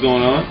 James, what's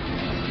going on?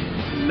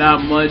 Not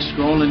much.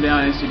 Scrolling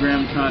down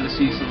Instagram trying to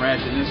see some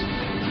ratchetness.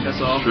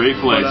 That's all. Straight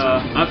flexing.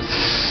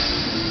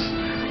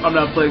 I'm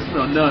not flexing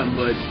on nothing,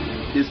 but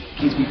this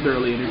keeps me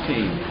thoroughly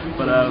entertained.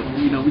 But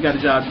we got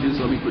a job to do,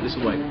 so let me put this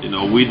away.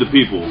 We the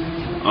people.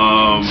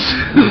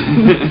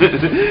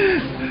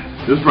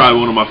 This is probably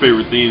one of my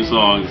favorite theme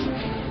songs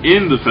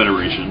in the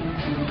Federation.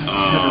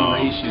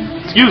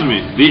 Excuse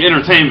me, the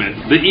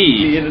entertainment, the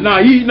E. You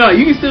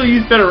can still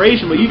use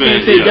Federation, but you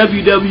can't say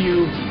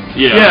WW.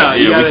 Yeah,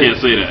 we can't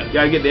say that. You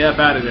gotta get the F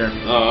out of there.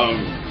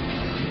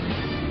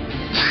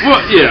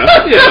 Well, yeah.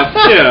 All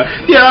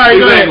right,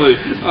 exactly.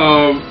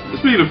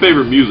 Speaking of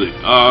favorite music,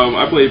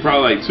 I played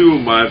probably like two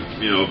of my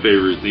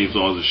favorite theme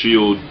songs. The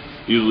Shield.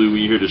 Usually when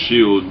you hear the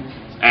Shield,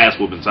 ass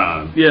whooping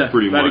time. Yeah,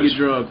 pretty much. About to get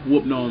drugged,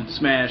 whooping on,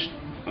 smashed.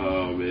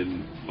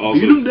 And also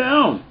beat him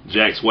down.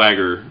 Jack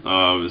Swagger.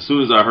 As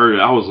soon as I heard it,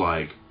 I was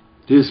like,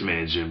 this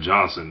man Jim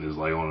Johnson is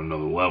like on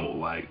another level.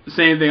 Like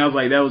same thing. I was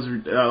like,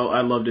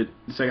 I loved it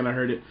the second I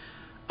heard it.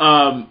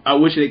 I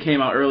wish it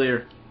came out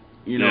earlier.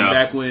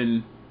 Back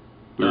when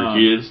we were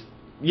kids.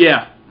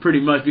 Yeah, pretty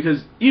much,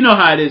 because you know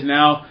how it is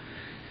now.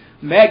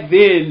 Back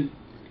then,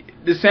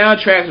 the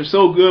soundtracks were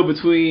so good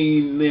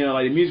between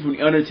like the music from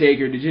The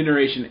Undertaker, the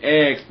Generation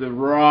X, the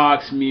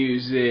Rock's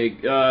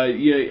music.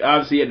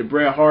 Obviously you had the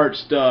Bret Hart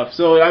stuff.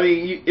 So I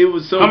mean, it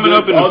was so coming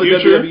good. up in all the the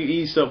future.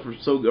 WWE stuff was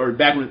so good. Or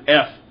back when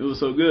F, it was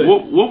so good.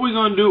 What we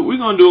gonna do? We're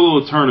gonna do a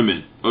little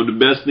tournament of the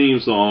best theme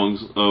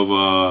songs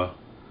of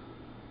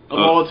of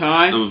all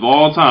time. Of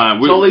all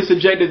time, Totally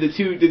subjected the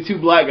two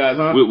black guys,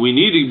 huh? We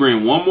need to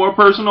bring one more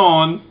person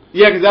on.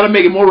 Yeah, because that'll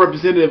make it more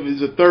representative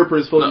as a third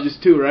person, opposed to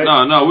just two, right?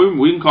 No,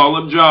 we can call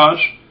up Josh,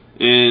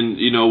 and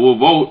we'll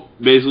vote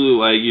basically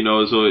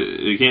so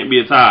it can't be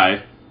a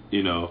tie,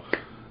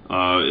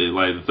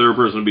 like the third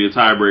person will be a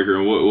tiebreaker,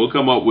 and we'll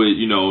come up with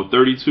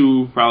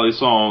 32 probably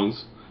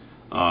songs,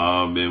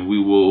 and we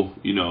will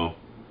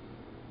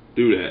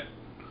do that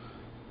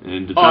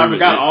and determine. I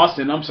forgot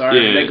Austin. I'm sorry,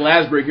 yeah, that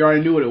glass break. You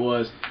already knew what it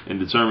was. And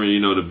determine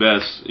the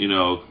best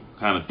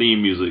kind of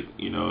theme music,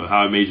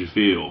 how it made you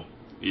feel,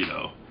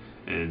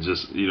 and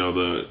just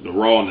the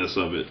rawness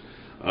of it.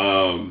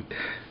 I'm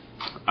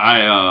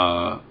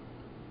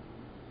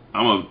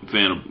a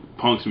fan of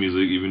Punk's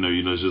music, even though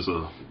it's just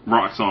a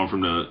rock song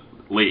from the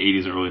late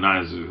 80s and early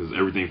 90s, because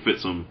everything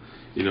fits him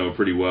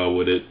pretty well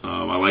with it.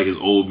 I like his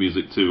old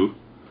music too.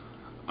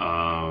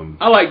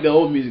 I like the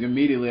old music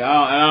immediately.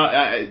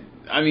 I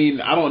mean,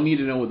 I don't need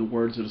to know what the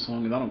words of the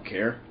song is. I don't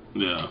care.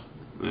 Yeah,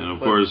 and of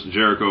course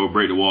Jericho,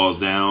 Break the Walls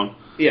Down.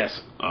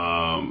 Yes.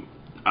 When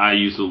I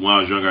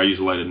was younger, I used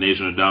to like the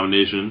Nation of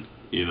Domination.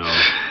 And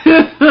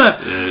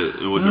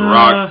with The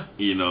Rock,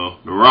 The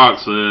Rock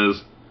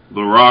says,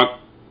 The Rock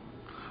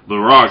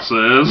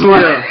says,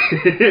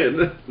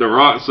 The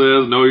Rock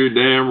says, know your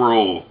damn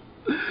role.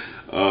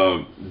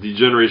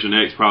 Degeneration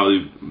X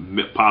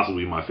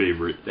possibly my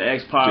favorite. The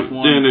X-Pac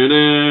one.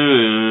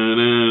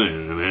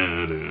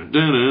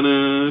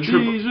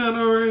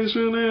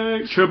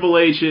 Degeneration X. Triple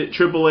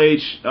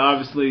H,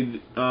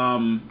 obviously,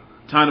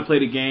 Time to Play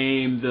the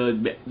Game,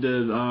 the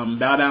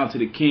Bow Down to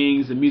the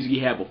Kings, the music he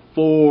had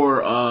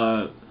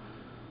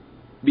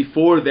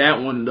before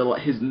that one,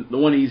 the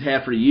one he's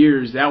had for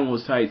years, that one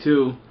was tight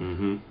too.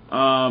 Mm-hmm.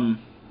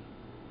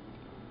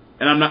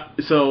 And I'm not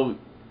so.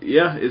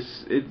 Yeah,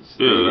 it's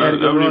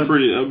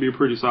that would be a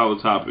pretty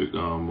solid topic.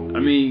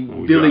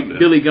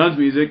 Billy Gunn's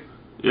music.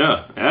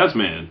 Yeah,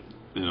 Assman.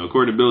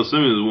 According to Bill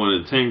Simmons, is one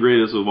of the 10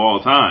 greatest of all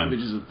time,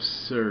 which is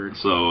absurd.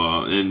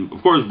 So, and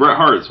of course Bret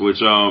Hart's,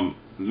 which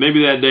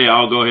maybe that day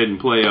I'll go ahead and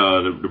play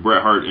the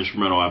Bret Hart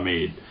instrumental I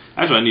made.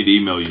 Actually, I need to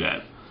email you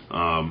that.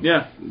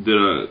 Yeah.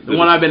 The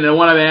one I've been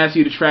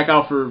asking you to track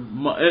out for.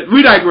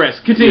 We digress.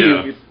 Continue.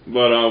 Yeah,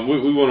 but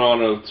we went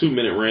on a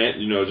 2-minute rant,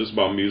 just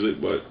about music,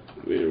 but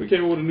we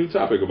came up with a new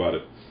topic about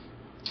it.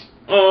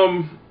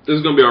 This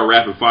is gonna be our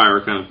rapid fire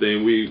kind of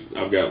thing.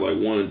 I've got like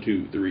 1,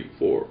 2, 3,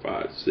 4,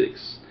 5,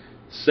 6,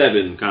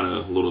 7 kind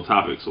of little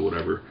topics or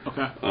whatever.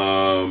 Okay.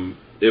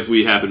 If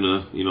we happen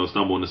to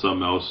stumble into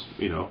something else,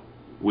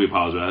 we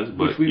apologize,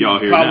 but y'all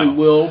here probably now.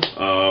 Will.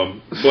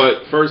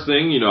 But first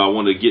thing I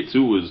wanted to get to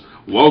was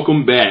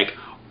welcome back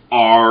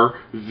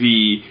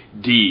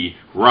RVD,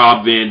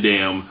 Rob Van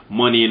Dam,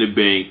 Money in the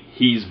Bank.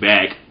 He's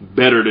back,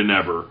 better than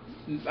ever.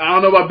 I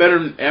don't know about better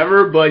than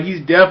ever, but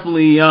he's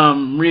definitely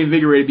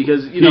reinvigorated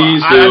because he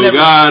still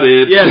got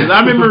it. Yeah, because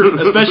I remember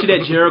especially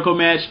that Jericho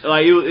match.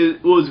 Like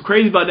it was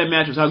crazy about that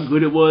match was how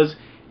good it was,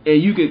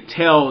 and you could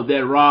tell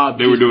that Rob.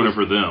 They were doing it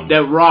for them.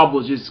 That Rob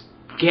was just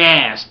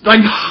gassed.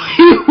 Like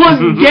he was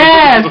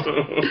gassed.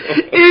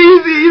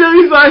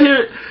 He's out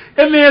here.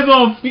 That man's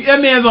on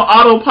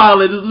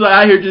autopilot. It's like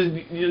out here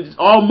just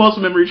all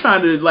muscle memory,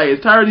 trying to as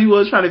tired as he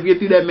was trying to get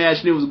through that match,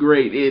 and it was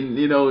great. And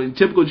in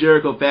typical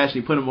Jericho fashion,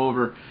 he put him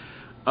over.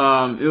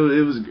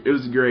 It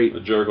was great.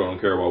 Jericho don't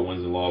care about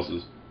wins and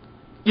losses.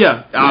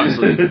 Yeah,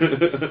 obviously.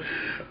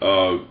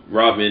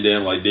 Rob Van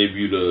Dam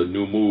debuted a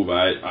new move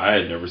I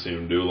had never seen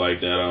him do,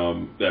 like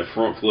that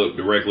front flip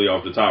directly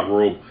off the top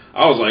rope.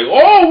 I was like,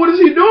 oh, what is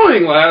he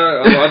doing?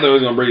 I thought he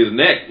was gonna break his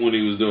neck when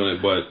he was doing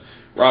it, but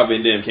Rob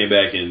Van Dam came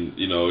back and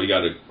he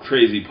got a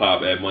crazy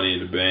pop at Money in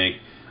the Bank.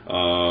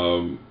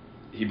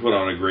 He put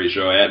on a great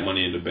show at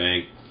Money in the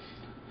Bank.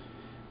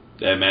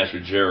 That match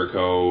with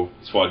Jericho,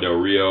 he fought Del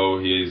Rio.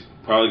 He's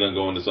probably gonna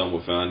go into something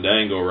with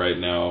Fandango right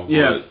now.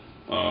 Yeah.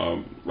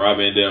 But Rob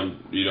Van Dam,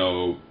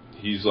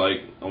 he's I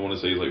want to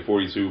say he's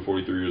 42,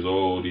 43 years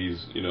old.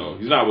 He's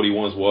he's not what he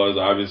once was,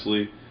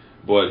 obviously,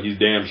 but he's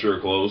damn sure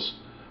close.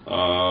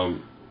 My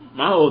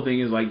whole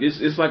thing is this.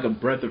 It's like a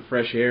breath of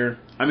fresh air.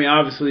 I mean,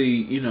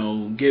 obviously,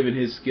 given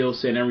his skill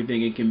set and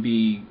everything, it can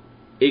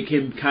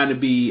kind of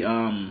be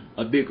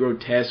a bit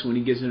grotesque when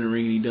he gets in the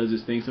ring and he does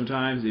his thing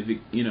sometimes.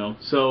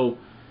 So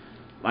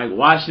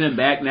watching him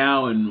back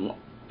now, and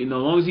as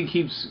long as they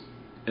keep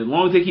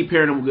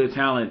pairing him with good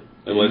talent,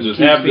 and let's just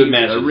have good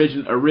matches.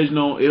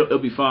 Original, it'll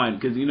be fine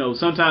because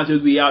sometimes he'll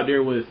be out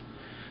there with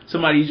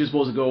somebody he's just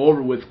supposed to go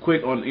over with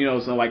quick on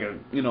so like a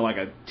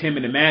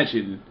 10-minute match,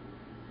 and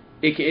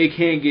it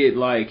can get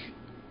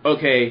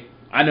okay,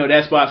 I know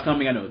that spot's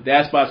coming, I know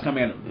that spot's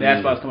coming, I know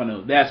that spot's coming, I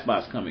know that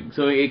spot's coming.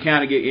 So it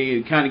kind of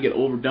get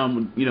overdone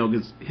with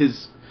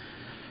because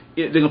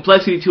the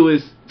complexity to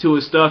his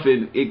stuff,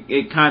 and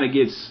it kind of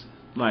gets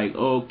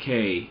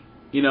okay,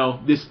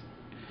 this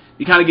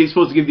you kind of get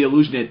supposed to give the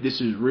illusion that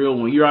this is real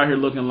when you're out here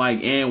looking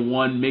like and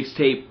one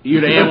mixtape. You're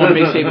the and one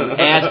mixtape of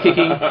ass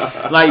kicking.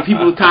 Like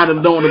people kind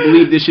of don't want to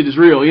believe this shit is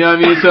real. You know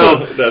what I mean?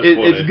 So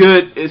it's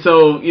good.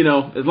 So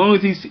as long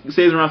as he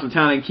stays around some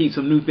talent and keeps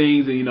some new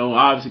things, and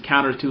obviously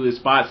counters to his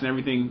spots and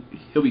everything,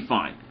 he'll be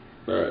fine.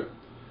 All right.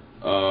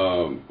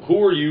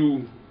 Who are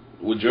you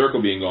with Jericho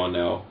being gone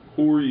now?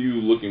 Who are you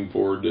looking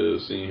forward to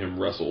seeing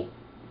him wrestle?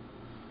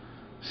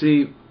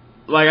 See,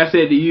 like I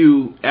said to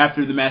you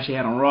after the match they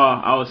had on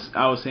Raw, I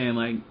was saying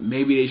like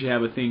maybe they should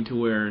have a thing to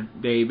where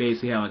they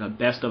basically have like a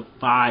best of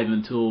 5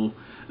 until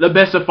the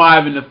best of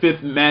 5 and the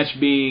 5th match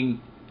being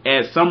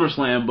at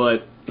SummerSlam.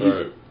 But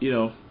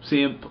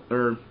CM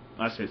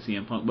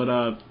Punk,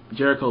 but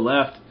Jericho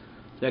left.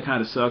 That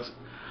kind of sucks.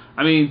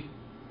 I mean,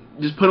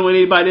 just put him with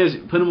anybody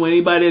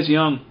that's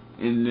young.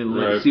 And then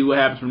let's see what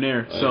happens from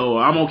there. Right. So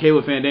I'm okay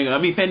with Fandango. I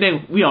mean,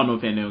 Fandango, we all know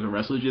Fandango can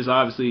wrestle. It's just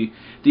obviously,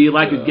 do you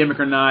like his gimmick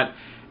or not?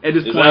 At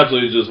this point, it's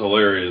absolutely just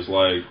hilarious.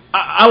 Like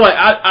I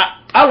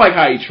like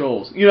how he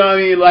trolls. You know what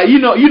I mean? Like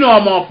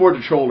I'm all for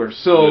the trollers.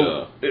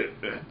 So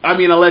I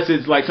mean, unless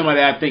it's like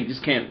somebody I think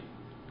can't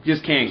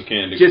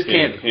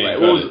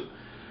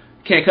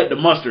cut the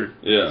mustard.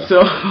 Yeah.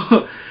 So.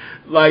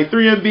 Like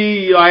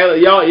 3MB,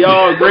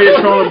 y'all great at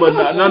trolling, but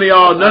none of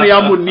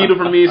y'all move the needle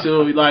for me.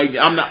 So like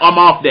I'm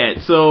off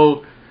that.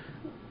 So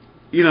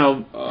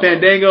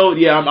Fandango,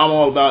 I'm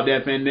all about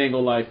that Fandango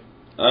life.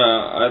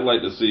 I'd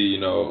like to see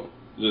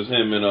just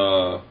him and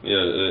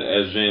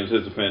as James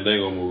hits the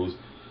Fandango moves.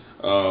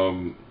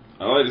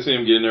 I like to see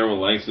him get in there with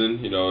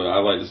Langston. I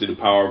like to see the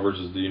power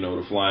versus the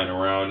flying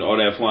around. All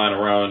that flying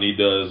around he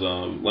does.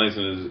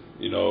 Langston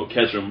is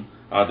catch him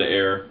out the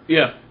air.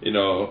 Yeah.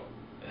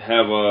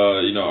 Have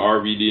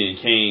RVD and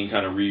Kane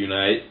kind of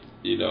reunite,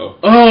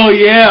 Oh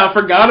yeah, I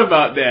forgot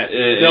about that.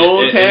 The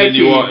old tag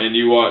team.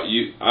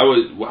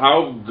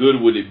 How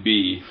good would it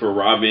be for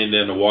Rob Van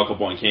Dam to walk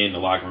up on Kane in the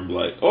locker room and be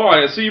like, "Oh,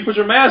 I see you put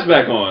your mask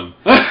back on."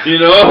 That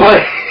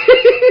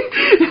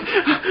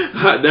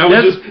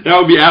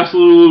would be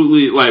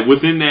absolutely like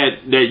within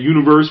that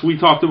universe we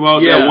talked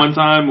about that one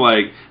time.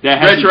 Like that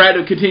has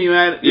retroactive continue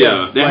at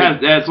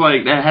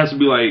that has to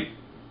be like.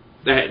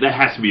 That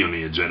has to be on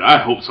the agenda. I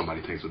hope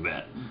somebody thinks of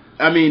that.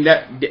 I mean,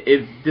 that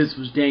if this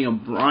was Daniel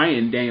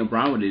Bryan would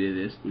have did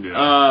this.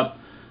 Yeah.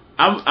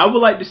 I would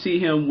like to see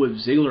him with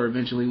Ziggler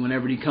eventually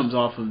whenever he comes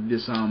off of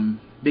this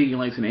Biggie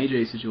Lynx and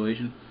AJ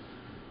situation.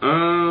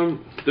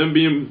 Them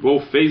being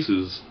both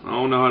faces, I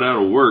don't know how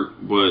that'll work,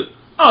 but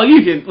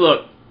you can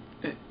look.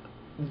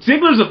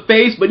 Ziggler's a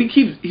face, but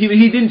he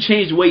didn't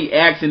change the way he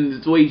acts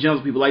and the way he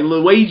jumps people. Like the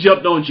way he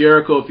jumped on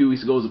Jericho a few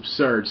weeks ago was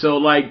absurd. So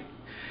like.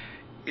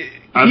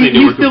 I think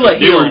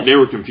they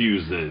were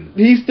confused then.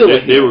 He's still a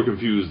heel. They were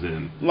confused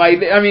then.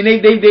 Like I mean, they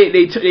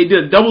did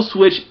a double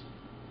switch,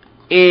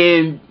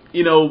 and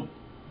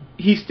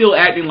he's still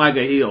acting like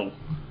a heel.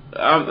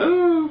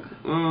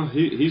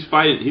 He's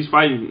fighting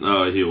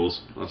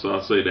heels. So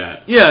I'll say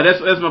that. Yeah,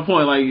 that's my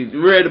point. Like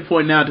we're at a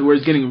point now to where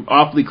it's getting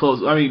awfully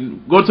close. I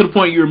mean, going to the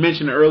point you were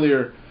mentioning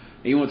earlier,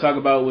 and you want to talk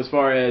about as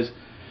far as.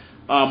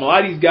 A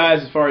lot of these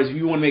guys, as far as if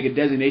you want to make a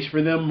designation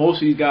for them, most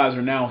of these guys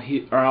are now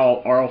are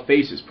all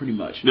faces, pretty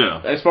much.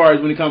 Yeah. As far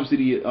as when it comes to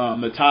the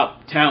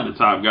top talent, the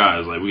top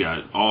guys, like we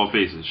got all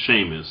faces: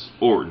 Sheamus,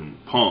 Orton,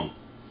 Punk,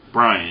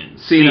 Bryan,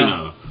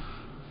 Cena.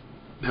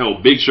 Hell,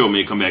 Big Show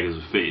may come back as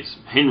a face.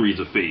 Henry's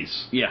a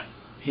face. Yeah.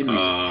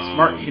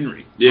 Mark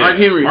Henry. Yeah. Mark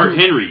Henry,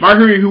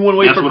 who went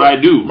away. That's what I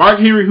do. Mark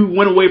Henry, who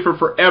went away for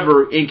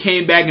forever and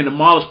came back and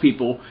demolished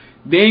people.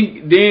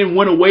 Then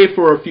went away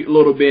for a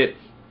little bit.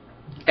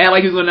 Act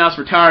like he was going to announce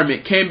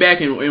retirement, came back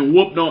and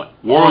whooped on...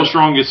 World's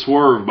strongest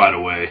swerve, by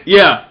the way.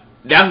 Yeah,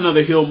 that's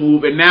another heel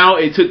move. And now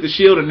it took the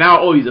Shield, and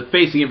now, he's a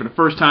face again for the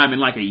first time in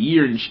like a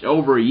year,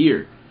 over a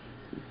year.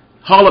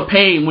 Hall of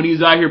Pain, when he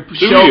was out here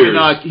shelving...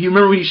 you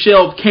remember when he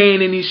shelved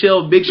Kane and he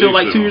shelved Big Show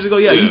like 2 years ago?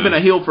 Yeah, he's been a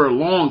heel for a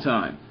long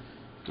time.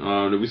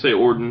 Did we say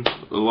Orton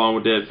along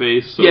with that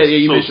face? So,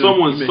 you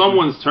mentioned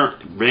someone's turn...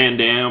 Van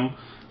Dam.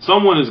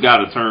 Someone has got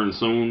to turn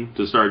soon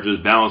to start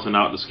just balancing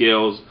out the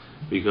scales,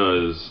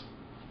 because...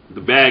 The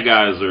bad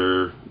guys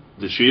are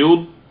the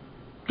Shield,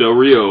 Del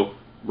Rio,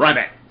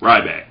 Ryback,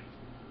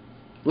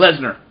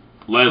 Lesnar,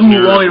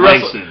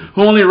 Langston,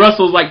 who only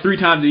wrestles like 3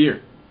 times a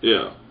year.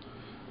 Yeah.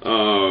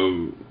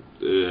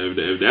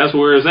 If that's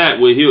where it's at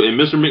with heel and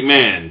Mr.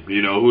 McMahon,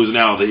 who's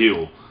now the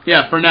heel.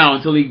 Yeah, for now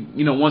until he,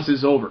 once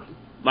it's over.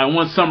 Like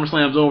once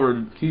SummerSlam's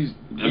over, he's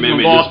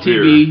gonna go off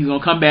TV. He's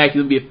gonna come back.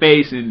 He's gonna be a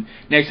face, and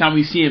next time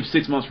we see him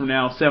 6 months from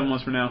now, 7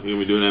 months from now, he's gonna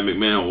be doing that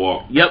McMahon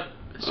walk. Yep.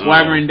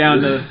 Swaggering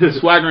down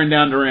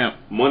the ramp.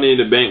 Money in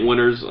the Bank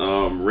winners,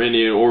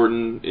 Randy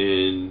Orton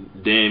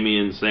and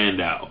Damian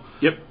Sandow.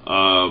 Yep.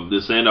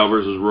 The Sandow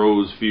versus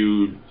Rhodes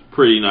feud,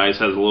 pretty nice,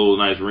 has a little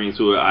nice ring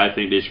to it. I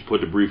think they should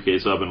put the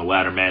briefcase up in a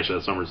ladder match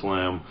at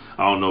SummerSlam.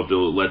 I don't know if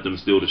they'll let them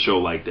steal the show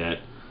like that,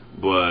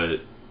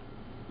 but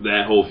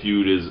that whole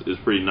feud is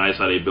pretty nice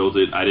how they built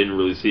it. I didn't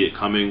really see it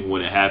coming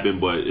when it happened,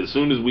 but as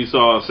soon as we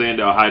saw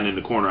Sandow hiding in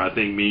the corner, I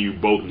think me and you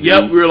both knew.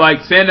 Yep, we were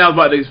like, Sandow's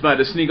about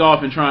to sneak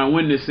off and try and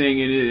win this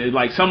thing, and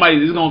like somebody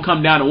is going to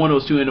come down to one of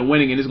those two end up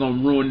winning, and it's going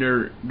to ruin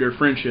their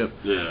friendship.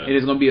 Yeah. And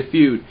it's going to be a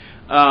feud.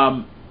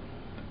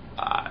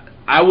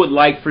 I would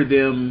like for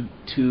them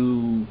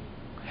to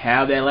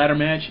have that ladder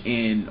match,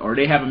 or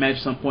they have a match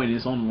at some point and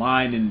it's on the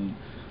line, and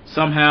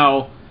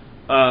somehow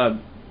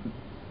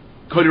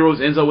Cody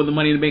Rhodes ends up with the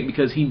Money in the Bank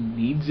because he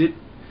needs it.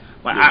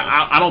 Like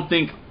I don't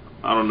think.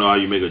 I don't know how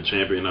you make a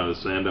champion out of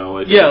Sandow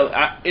like that.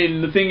 Yeah,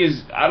 and the thing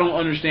is, I don't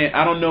understand.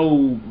 I don't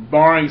know,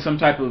 barring some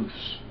type of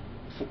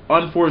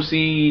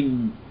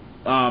unforeseen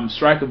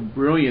strike of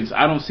brilliance,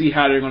 I don't see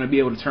how they're going to be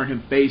able to turn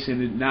him face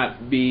and it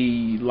not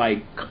be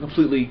like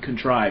completely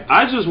contrived.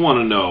 I just want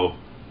to know,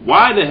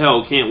 why the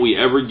hell can't we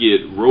ever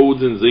get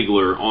Rhodes and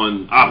Ziggler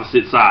on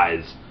opposite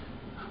sides?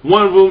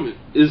 One of them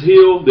is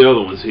heel, the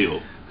other one's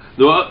heel.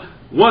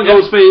 One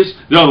goes face,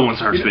 the other one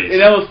turns face.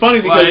 And that was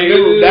funny because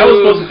that was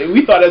supposed to.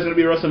 We thought that was going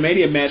to be a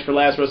WrestleMania match for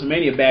last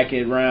WrestleMania back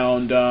in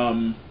round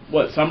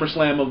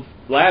SummerSlam of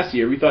last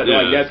year. We thought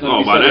like that's going to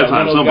be. By that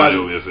time somebody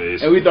will be a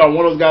face. And we thought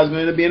one of those guys was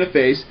going to end up being a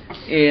face,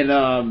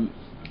 and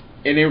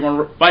they were going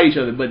to fight each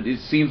other. But it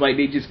seems like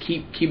they just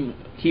keeping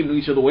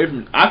each other away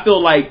from it. I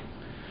feel like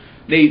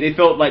they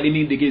felt like they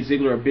needed to get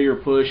Ziggler a bigger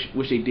push,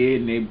 which they did,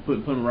 and they put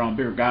him around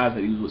bigger guys.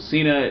 Like he was with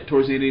Cena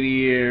towards the end of the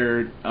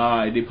year.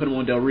 They put him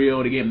on Del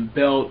Rio to get him the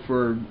belt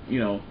for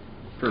 2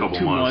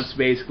 months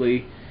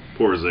basically.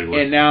 Poor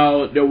Ziggler. And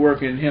now they're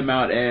working him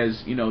out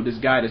as this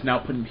guy that's now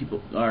putting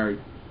people are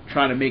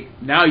trying to make.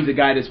 Now he's the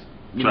guy that's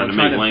trying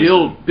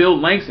to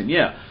build Langston.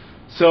 Yeah.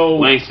 So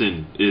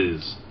Langston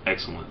is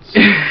excellence.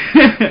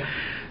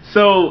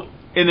 So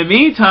in the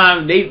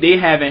meantime, they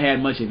haven't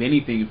had much of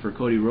anything for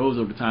Cody Rhodes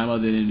over time,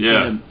 other than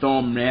him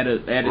throwing him at a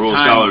Rhodes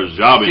time. Scholar's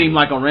jobbing. It seemed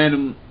like a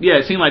random. Yeah,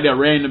 it seemed like that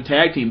random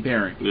tag team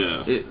pairing.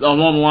 Yeah.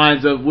 Along the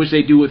lines of which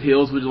they do with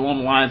heels, which is along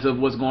the lines of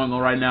what's going on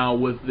right now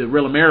with the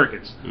Real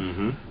Americans.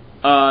 Mm-hmm.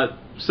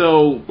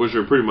 Which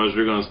are pretty much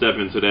they're going to step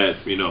into that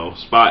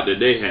spot that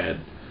they had.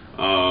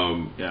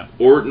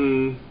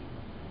 Orton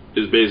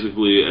is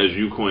basically, as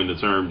you coined the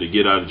term, the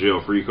get out of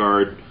jail free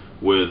card.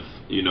 With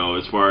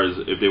as far as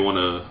if they want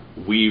to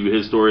weave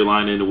his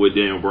storyline into with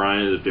Daniel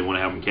Bryan, if they want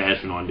to have him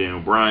cash in on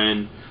Daniel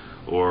Bryan,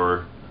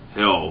 or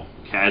hell,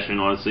 cash in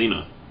on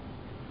Cena.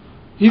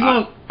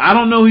 I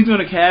don't know who he's going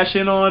to cash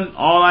in on.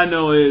 All I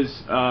know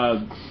is I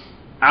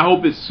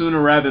hope it's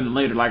sooner rather than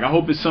later. Like I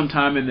hope it's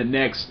sometime in the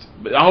next.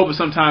 I hope it's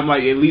sometime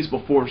like at least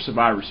before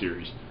Survivor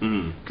Series.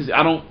 Because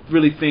I don't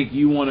really think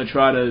you want to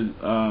try to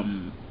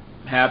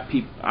have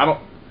people.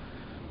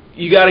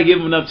 You got to give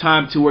him enough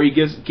time to where he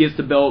gets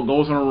the belt,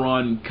 goes on a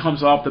run,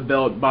 comes off the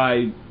belt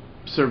by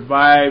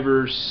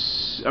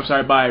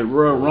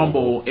Royal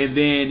Rumble, and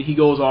then he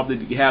goes off to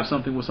have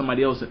something with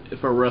somebody else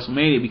for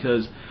WrestleMania,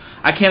 because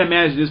I can't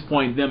imagine at this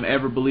point them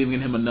ever believing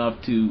in him enough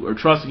or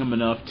trusting him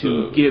enough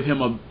to give him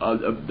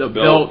the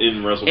belt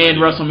in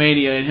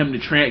WrestleMania and him to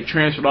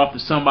transfer it off to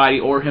somebody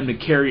or him to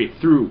carry it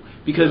through.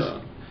 Because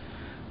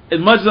as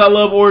much as I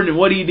love Orton and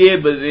what he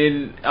did, but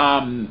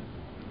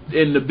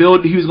in the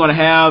build he was going to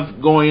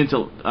have going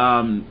into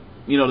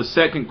the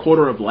second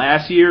quarter of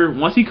last year,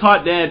 once he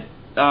caught that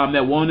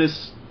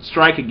wellness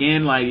strike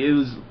again, like it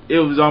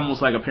was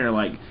almost like apparent,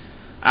 like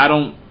I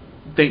don't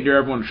think they're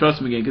ever going to trust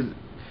him again, because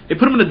they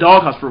put him in the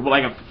doghouse for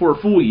a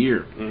full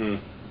year.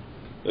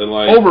 Mm-hmm.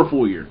 And over a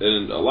full year.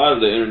 And a lot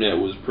of the internet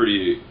was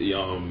pretty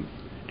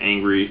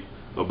angry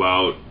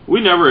about. We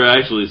never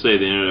actually say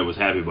the internet was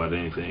happy about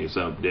anything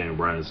except Daniel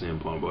Bryan and CM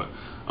Punk, but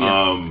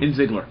and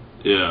Ziggler.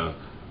 Yeah.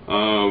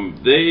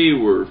 They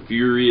were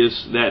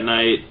furious that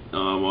night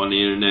on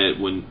the internet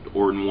when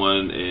Orton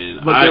won, and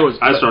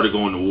I started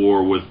going to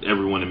war with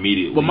everyone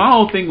immediately. But my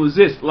whole thing was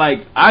this: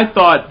 like my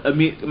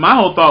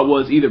whole thought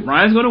was either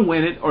Bryan's going to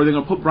win it or they're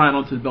going to put Bryan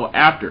onto the belt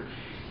after.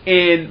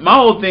 And my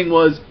whole thing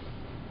was,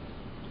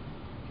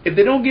 if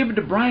they don't give it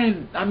to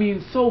Bryan, I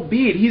mean, so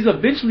be it. He's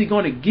eventually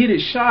going to get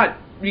his shot,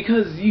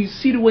 because you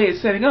see the way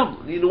it's setting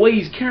up, the way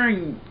he's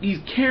carrying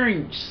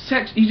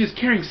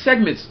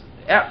segments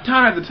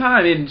time after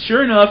time, and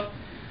sure enough,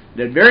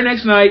 the very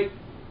next night,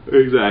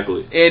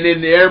 exactly, and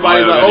then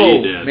everybody's like,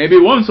 "Oh, maybe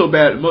it wasn't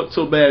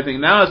so bad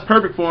thing." Now it's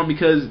perfect for him,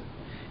 because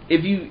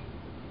if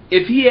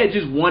he had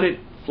just won it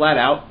flat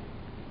out,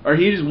 or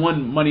he just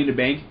won Money in the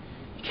Bank,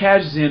 he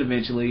cashes in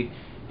eventually,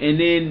 and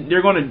then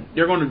they're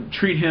gonna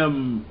treat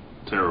him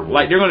terrible.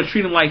 Like they're gonna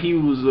treat him like he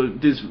was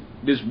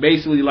this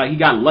basically like he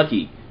got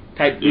lucky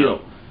type deal,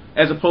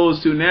 as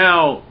opposed to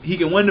now he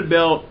can win the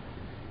belt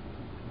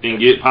and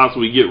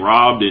possibly get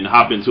robbed and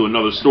hop into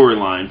another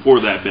storyline for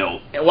that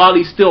belt. And while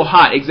he's still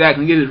hot,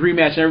 exactly, get his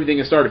rematch and everything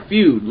and start a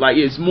feud. Like,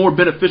 it's more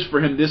beneficial for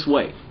him this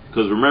way.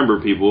 Because remember,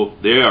 people,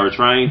 they are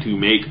trying to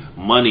make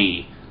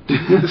money.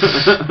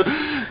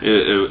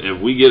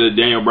 If we get a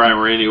Daniel Bryan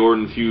Randy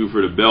Orton feud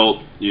for the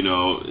belt, in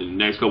the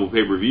next couple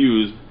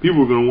pay-per-views,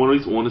 people are going to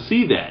want to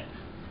see that.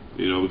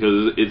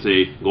 Because it's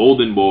a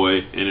golden boy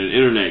and an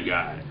internet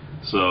guy.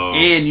 So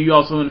and you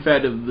also in the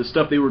fact of the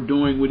stuff they were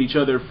doing with each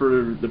other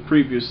for the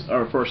previous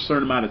or for a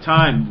certain amount of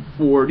time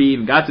before they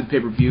even got to the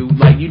pay-per-view,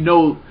 like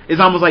it's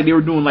almost like they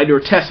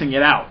were testing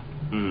it out,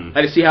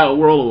 like to see how the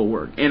world will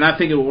work, and I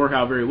think it will work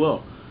out very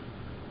well.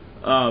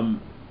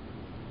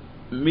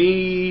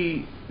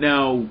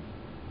 Now,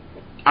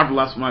 I've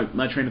lost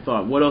my train of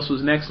thought. What else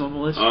was next on the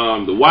list?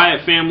 The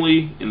Wyatt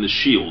family and the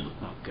Shield.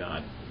 Oh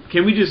God,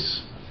 can we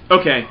just Go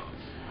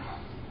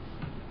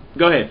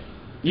ahead.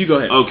 You go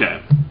ahead.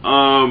 Okay.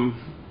 I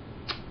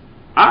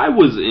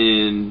want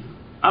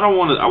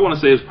to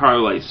say it's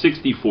probably like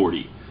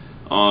 60-40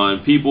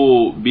 on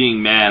people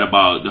being mad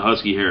about the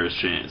Husky Harris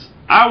chants.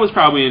 I was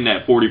probably in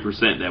that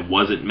 40% that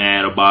wasn't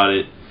mad about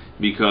it,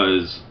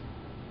 because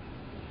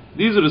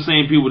these are the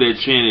same people that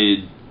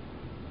chanted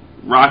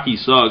Rocky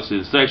sucks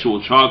and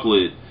sexual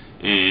chocolate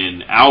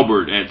and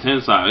Albert at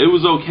Tensile. It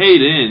was okay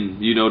then,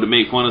 to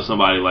make fun of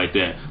somebody like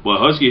that. But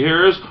Husky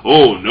Harris,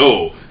 oh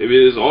no.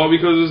 It's all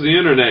because it's the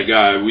internet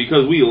guy.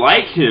 Because we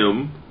like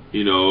him,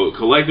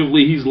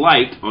 collectively he's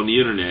liked on the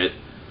internet.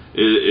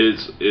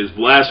 It's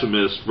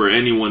blasphemous for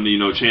anyone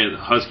to, chant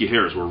Husky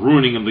Harris. We're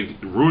ruining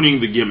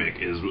the gimmick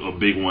is a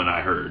big one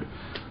I heard.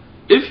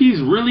 If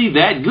he's really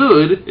that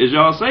good, as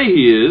y'all say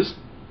he is,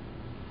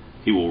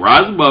 he will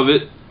rise above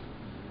it,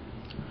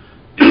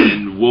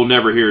 and we'll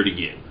never hear it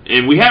again.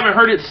 And we haven't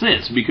heard it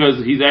since,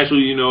 because he's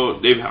actually,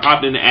 they've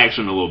hopped into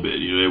action a little bit.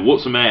 They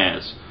whoop some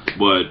ass,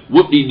 but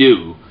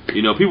whoop-de-doo.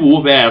 People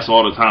whoop ass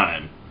all the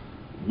time.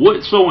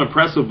 What's so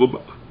impressive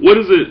about, what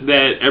is it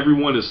that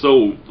everyone is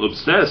so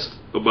obsessed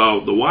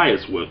about the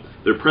Wyatts with?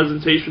 Their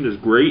presentation is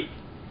great,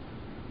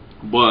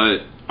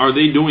 but are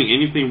they doing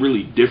anything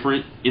really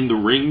different in the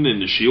ring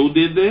than the Shield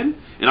did then?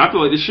 And I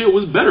feel like the Shield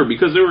was better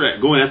because they were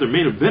going after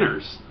main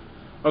eventers.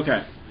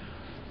 Okay.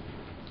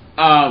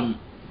 I'm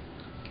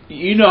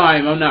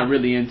not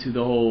really into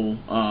the whole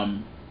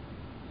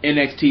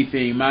NXT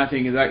thing. My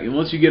thing is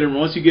once you get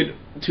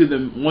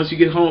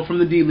home from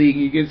the D League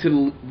and you get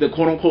to the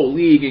quote unquote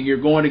league and you're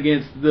going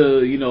against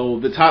the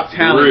top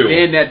talent,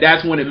 then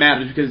that's when it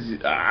matters, because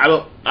I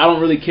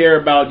don't really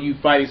care about you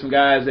fighting some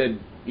guys that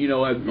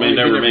may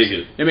never make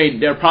it.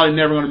 They're probably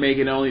never going to make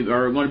it. Only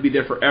are going to be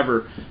there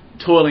forever,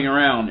 toiling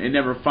around and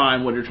never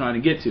find what they're trying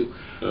to get to.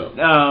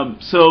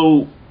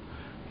 Oh.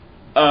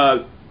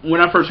 When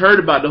I first heard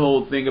about the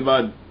whole thing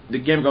about the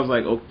gimmick, I was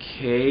like,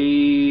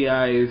 okay,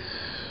 a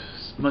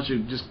bunch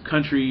of just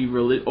country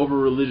over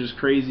religious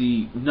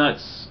crazy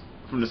nuts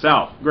from the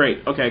South.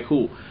 Great, okay,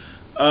 cool.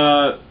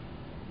 I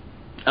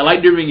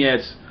like their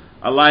vignettes.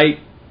 I like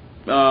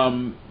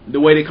the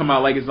way they come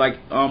out, like it's like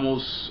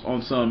almost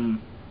on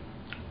some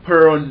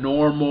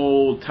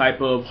paranormal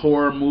type of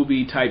horror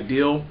movie type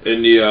deal.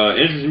 And the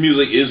entrance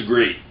music is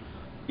great.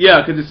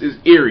 Yeah, because it's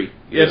eerie.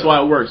 That's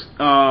why it works.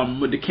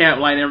 With the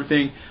camp light and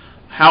everything.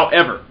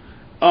 However,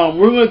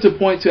 we're going to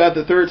point to, at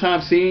the third time,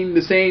 seeing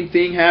the same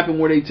thing happen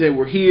where they say,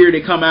 we're here,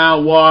 they come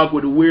out, walk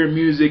with the weird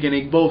music, and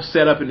they both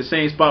set up in the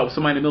same spot with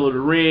somebody in the middle of the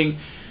ring.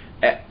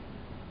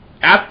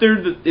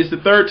 It's the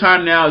third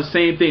time now, the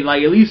same thing.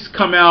 Like, at least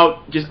come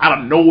out just out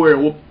of nowhere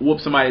and whoop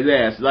somebody's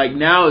ass. Like,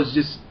 now it's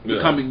just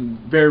becoming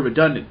very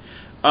redundant.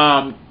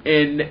 And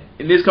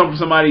this comes from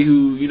somebody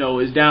who,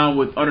 is down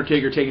with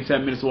Undertaker taking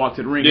 7 minutes to walk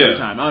to the ring every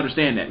time. I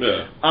understand that.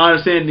 Yeah. I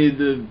understand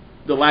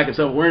the lack of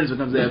self-awareness that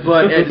comes there.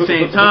 But at the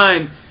same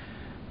time,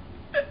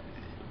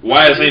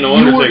 Wyatt ain't no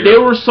Undertaker. They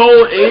were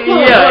sold,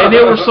 and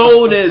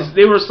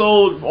they were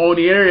sold on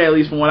the internet, at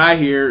least from what I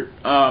hear,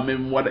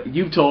 and what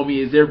you've told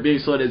me is they're being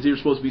sold as they're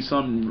supposed to be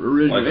some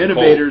original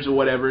innovators or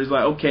whatever. It's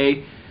like,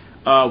 okay,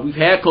 we've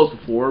had cults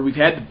before, we've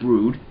had the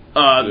Brood.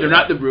 They're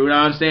not the Brood.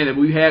 I understand that.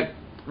 We've had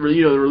the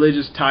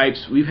religious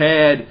types. We've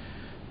had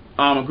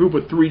a group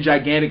of 3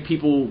 gigantic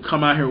people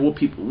come out here and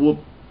whoop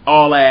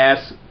all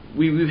ass.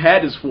 We've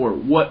had this before.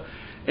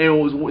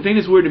 The thing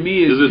that's weird to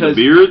me is because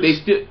they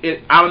still.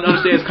 I don't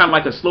understand. It's kind of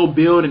like a slow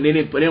build, and they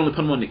only put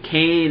them on the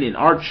Kane and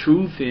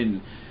R-Truth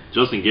and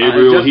Justin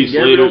Gabriel, Heath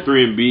Slater,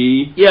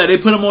 3MB. Yeah, they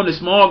put them on the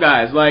small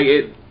guys. Like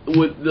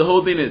with the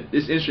whole thing that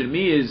is interesting to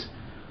me is,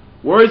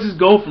 where does this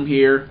go from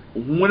here?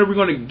 When are we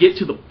going to get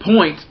to the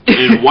point?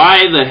 And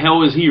why the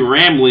hell is he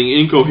rambling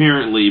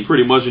incoherently,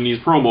 pretty much in these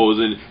promos?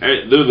 And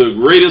they're the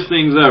greatest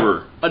things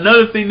ever.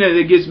 Another thing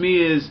that gets me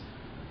is,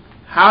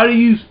 how do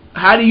you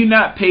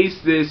not pace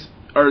this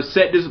or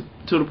set this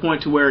to the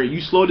point to where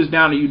you slow this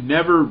down and you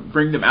never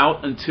bring them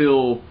out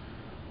until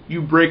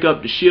you break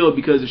up the Shield,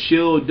 because the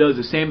Shield does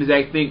the same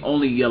exact thing,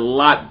 only a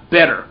lot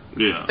better.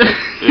 Yeah.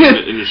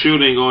 and the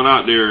Shield ain't going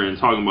out there and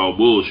talking about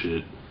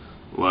bullshit.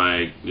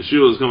 Like, the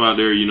Shield is coming out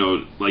there,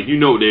 what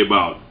they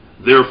about.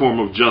 Their form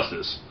of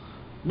justice.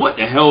 What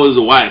the hell is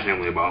the Wyatt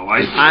family about?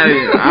 Like, I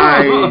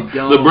don't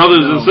the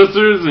brothers and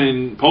sisters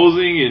and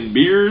posing and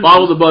beards?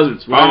 Follow the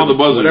buzzards.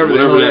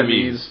 Whatever that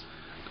means.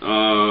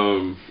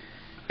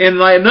 And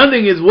like another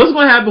thing is, what's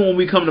going to happen when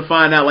we come to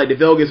find out, like the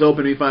veil gets open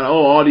and we find out,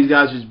 all these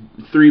guys are just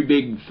three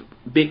big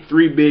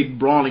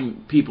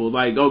brawling people.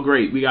 Like, oh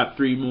great, we got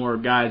 3 more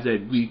guys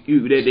that the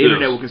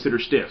internet will consider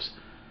stiffs.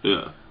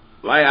 Yeah.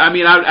 Like, I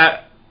mean,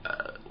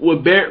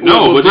 with Bray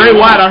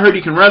Wyatt, I heard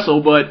he can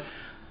wrestle, but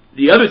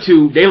the other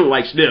two, they look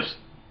like stiffs.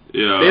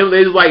 Yeah.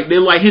 They look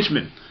like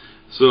henchmen.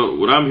 So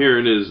what I'm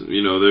hearing is,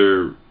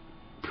 they're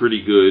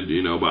pretty good,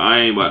 but I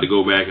ain't about to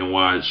go back and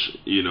watch,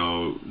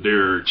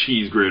 their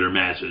cheese grater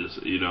matches,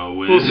 when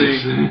We'll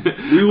see.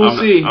 We will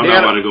see. I'm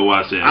not about to go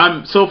watch that.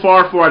 I'm so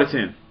far 4 out of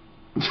 10.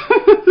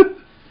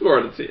 4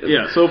 out of 10.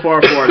 Yeah, so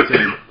far 4 out of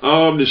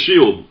 10. The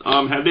Shield,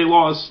 have they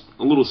lost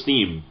a little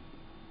steam?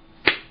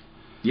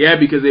 Yeah,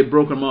 because they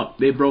broke them up.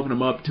 They've broken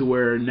them up to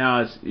where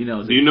now it's, Do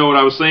you know what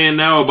I was saying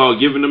now about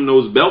giving them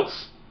those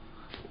belts?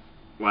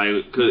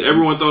 Like, because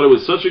everyone thought it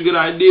was such a good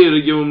idea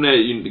to give him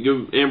to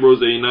give Ambrose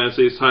the United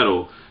States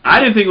title. I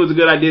didn't think it was a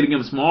good idea to give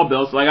him small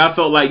belts. Like, I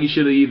felt like you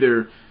should have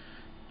either,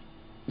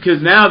 because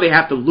now they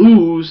have to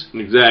lose.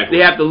 Exactly.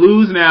 They have to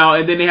lose now,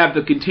 and then they have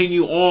to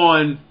continue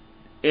on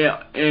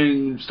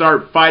and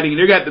start fighting.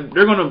 They're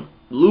going to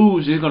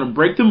lose. They're going to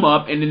break them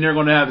up, and then they're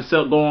going to have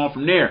to go on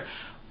from there.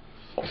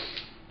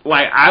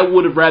 Like, I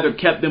would have rather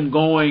kept them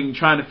going,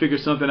 trying to figure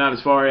something out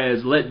as far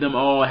as let them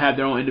all have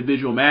their own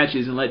individual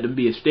matches and let them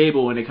be a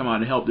stable when they come out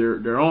and help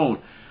their own.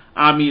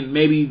 I mean,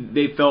 maybe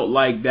they felt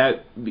like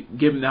that,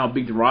 given how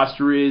big the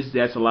roster is,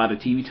 that's a lot of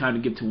TV time to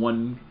give to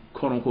one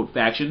quote-unquote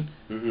faction.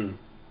 Mm-hmm.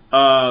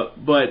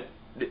 But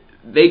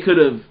they could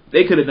have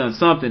done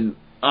something.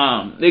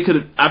 They could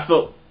have.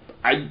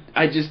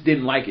 I just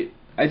didn't like it.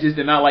 I just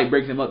did not like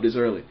breaking them up this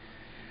early.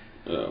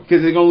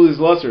 Because they're going to lose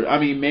luster. I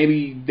mean,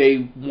 maybe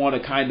they want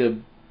to kind of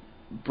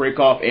break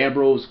off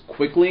Ambrose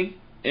quickly,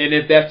 and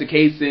if that's the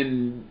case,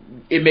 then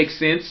it makes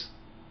sense.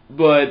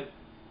 But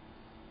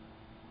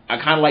I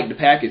kind of like the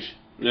package.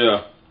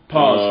 Yeah.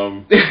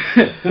 Pause.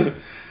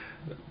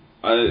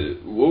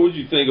 What would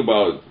you think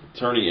about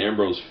turning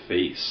Ambrose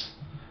face?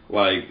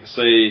 Like,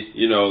 say,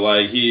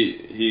 like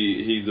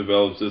he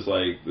develops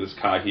this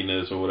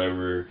cockiness or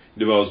whatever,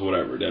 develops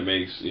whatever that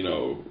makes,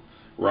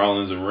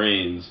 Rollins and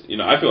Reigns,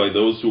 I feel like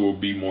those two will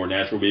be more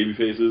natural baby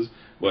faces.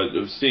 But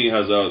seeing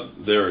how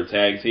they're a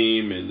tag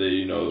team and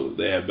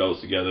they have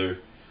belts together,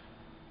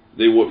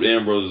 they whooped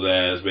Ambrose's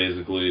ass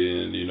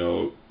basically, and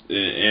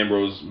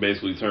Ambrose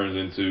basically turns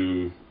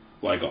into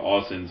like an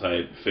Austin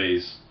type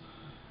face,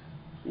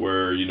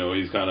 where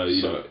he's kind of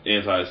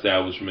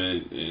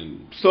anti-establishment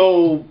and.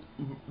 So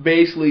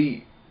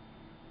basically,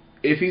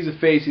 if he's a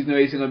face, he's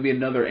basically going to be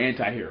another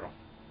anti-hero.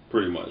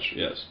 Pretty much,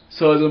 yes.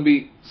 So it's going to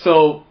be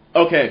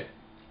okay.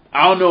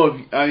 I don't know if,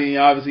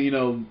 obviously,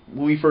 when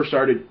we first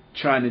started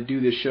trying to do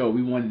this show,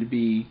 we wanted to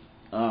be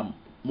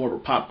more of a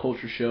pop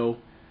culture show.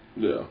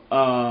 Yeah.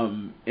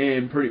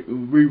 And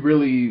we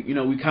really,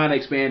 we kind of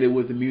expanded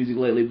with the music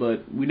lately,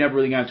 but we never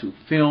really got to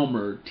film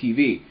or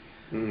TV.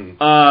 Mm-hmm.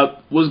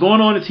 What's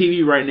going on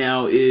TV right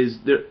now is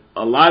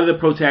a lot of the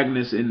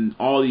protagonists in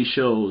all these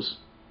shows,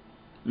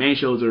 main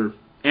shows, are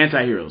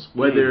anti-heroes.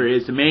 Whether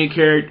it's the main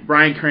character,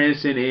 Bryan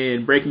Cranston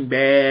in Breaking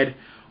Bad,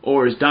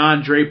 or it's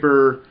Don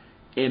Draper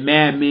in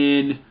Mad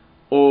Men,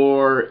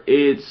 or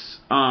it's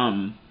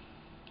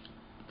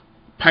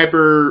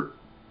Piper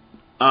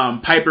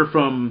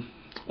from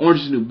Orange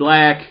is the New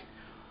Black.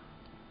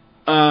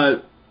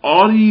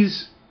 All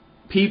these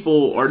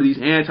people are these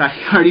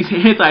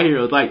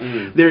anti-heroes. Like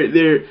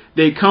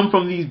they come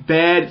from these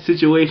bad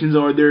situations,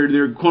 or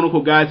they're quote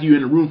unquote guys you're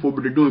in a room for,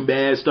 but they're doing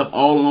bad stuff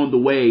all along the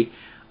way.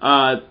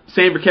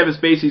 Same for Kevin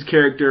Spacey's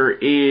character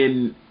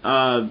in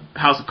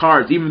House of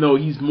Cards, even though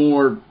he's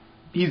the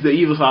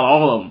evil side of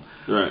all of them.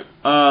 Right.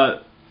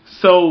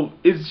 So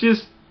it's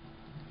just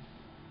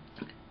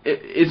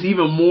it's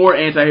even more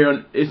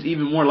anti-hero. It's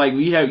even more like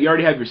you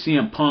already have your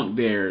CM Punk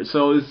there.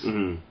 So it's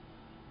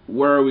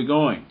where are we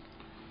going?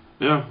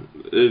 Yeah,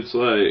 it's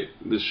like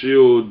the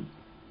Shield.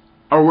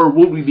 Or where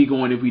would we be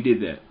going if we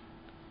did that?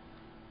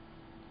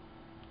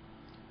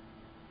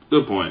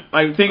 Good point.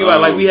 Like think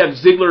about like we have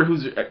Ziggler,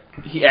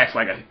 he acts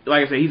like I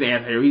said, he's an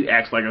anti-hero. He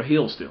acts like a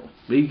heel still,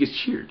 but he gets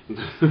cheered.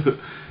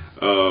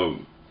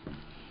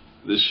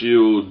 The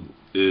Shield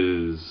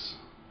is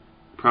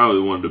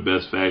probably one of the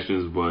best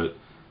factions, but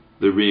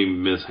they're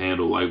being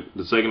mishandled. Like,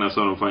 the second I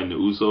saw them fighting the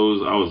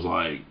Usos, I was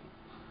like,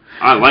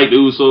 I like the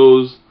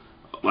Usos,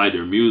 like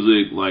their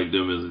music, like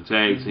them as a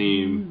tag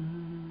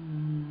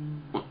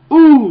team.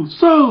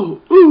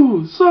 Uso!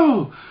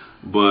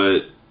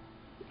 But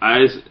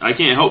I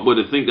can't help but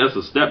to think that's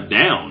a step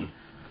down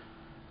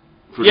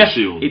for the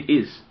Shield. It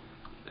is.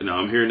 Now,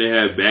 I'm hearing they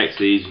have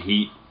backstage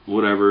heat,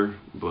 whatever,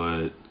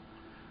 but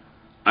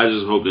I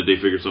just hope that they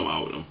figure something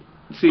out with them.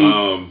 See,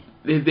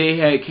 if they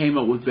had came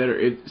up with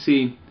better...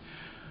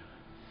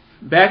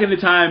 back in the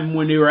time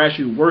when they were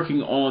actually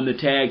working on the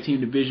tag team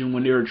division,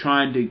 when they were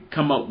trying to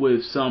come up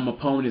with some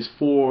opponents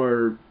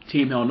for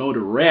Team Hell No to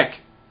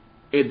wreck,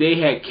 if they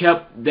had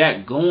kept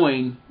that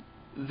going,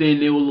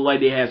 then it would look like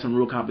they had some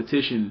real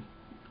competition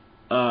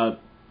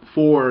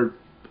for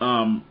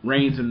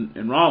Reigns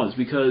and Rollins,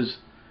 because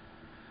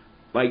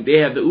like they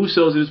have the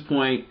Usos at this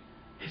point.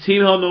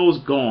 Team Hell No is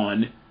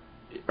gone,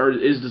 or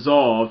is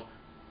dissolved.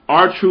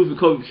 R-Truth and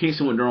Kofi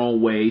Kingston went their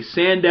own way.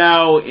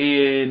 Sandow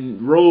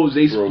and Rose,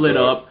 they split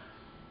up.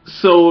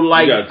 So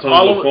like you got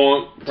tons of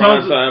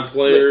primetime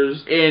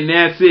players, and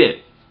that's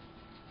it.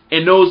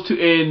 And those two,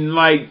 and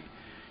like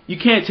you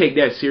can't take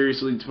that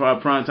seriously to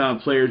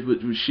primetime players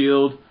with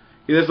Shield.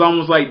 That's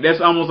almost like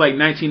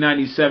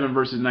 1997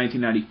 versus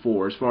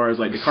 1994 as far as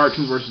like the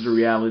cartoon versus the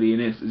reality,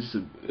 and it's just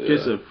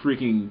a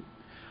freaking.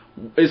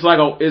 It's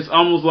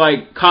almost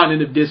like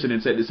cognitive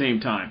dissonance at the same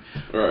time.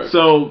 Right.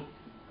 So,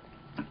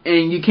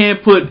 and you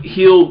can't put a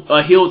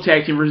heel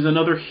tag team versus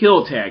another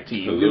heel tag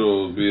team. Because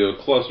it'll be a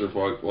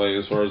clusterfuck, like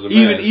as far as the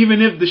match.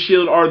 Even if the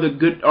Shield are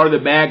the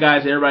bad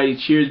guys that everybody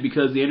cheers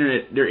because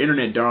they're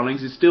internet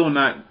darlings, it's still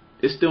not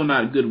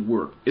good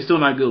work. It's still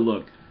not a good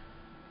look.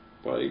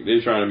 Like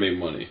they're trying to make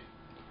money.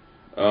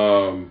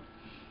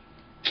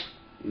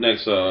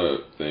 Next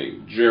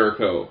thing,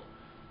 Jericho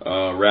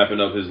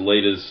wrapping up his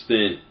latest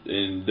stint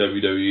in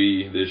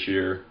WWE this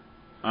year.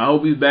 I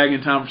hope he's back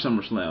in time for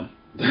SummerSlam.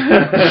 I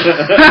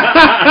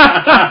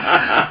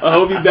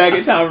hope he's back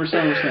in time for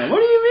SummerSlam. What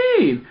do you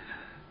mean?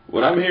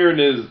 What I'm hearing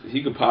is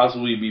he could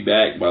possibly be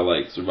back by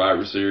like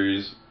Survivor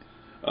Series.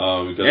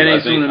 Because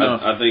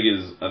I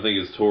think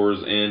his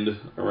tours end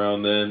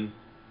around then.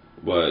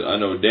 But I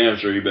know damn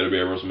sure he better be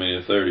at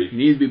WrestleMania 30. He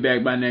needs to be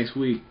back by next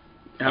week.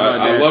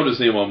 I'd love to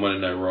see him on Monday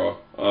Night Raw.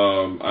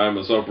 I'm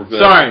a self-professed.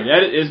 Sorry,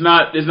 it's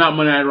not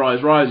Monday Night Raw.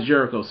 It's Raw is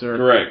Jericho, sir.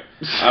 Correct.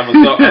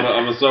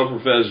 I'm a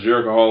self-professed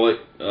Jerichoholic.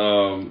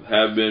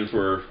 Have been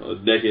for a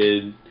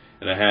decade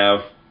and a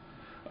half.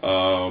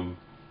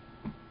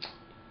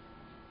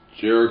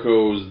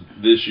 Jericho's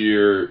this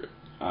year.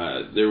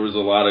 There was a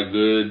lot of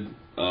good.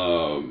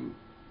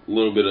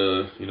 Little bit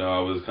of I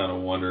was kind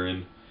of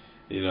wondering.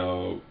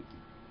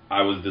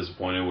 I was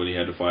disappointed when he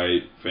had to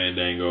fight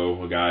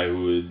Fandango, a guy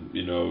who had,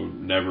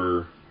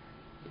 never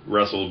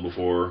wrestled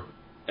before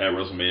at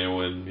WrestleMania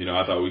when,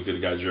 I thought we could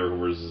have got Jericho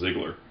versus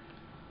Ziggler.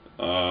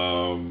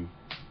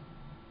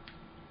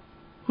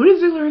 Who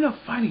did Ziggler end up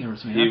fighting at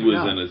WrestleMania? He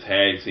was in a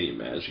tag team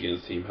match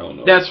against Team Hell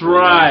No. That's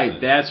right.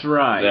 That's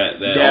right.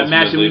 That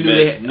match we knew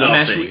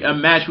a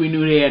match we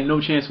knew they had no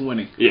chance of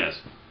winning. Yes.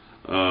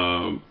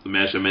 The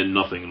match that meant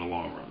nothing in the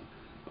long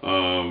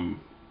run.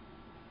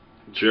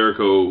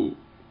 Jericho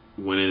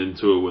went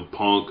into it with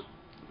Punk,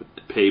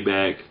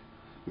 Payback.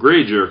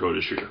 Great Jericho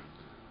this year.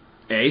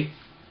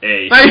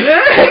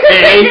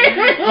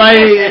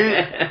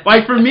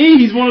 Like for me,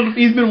 he's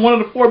been one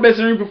of the 4 best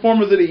in-ring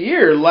performers of the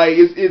year. Like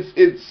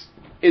it's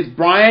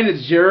Bryan,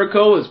 it's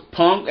Jericho, it's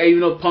Punk. Even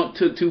though Punk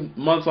took 2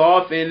 months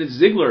off, and it's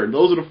Ziggler.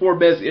 Those are the 4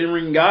 best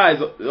in-ring guys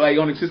like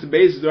on a consistent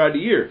basis throughout the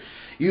year.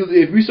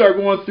 If we start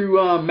going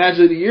through match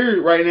of the year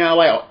right now,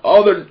 like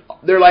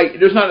they're like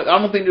there's not. I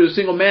don't think there's a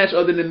single match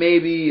other than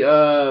maybe.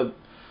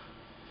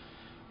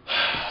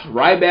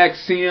 Ryback,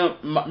 Cena,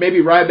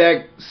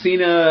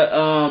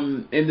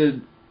 in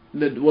the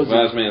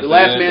last man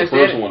standing. The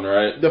first one,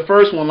 right? The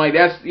first one, like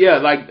that's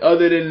like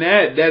other than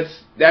that,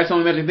 that's the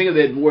only match I can think of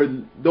that where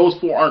those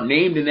 4 aren't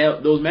named in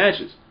those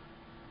matches.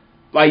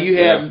 Like you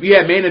had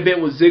main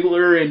event with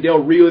Ziggler and Del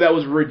Rio, that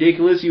was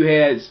ridiculous. You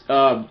had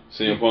CM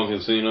Punk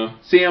and Cena.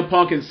 CM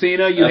Punk and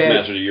Cena. That's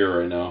match of the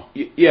year right now.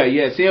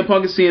 Yeah. CM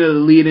Punk and Cena to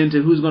lead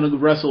into who's going to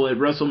wrestle at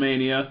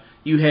WrestleMania.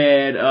 You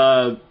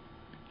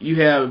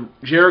have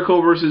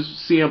Jericho versus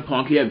CM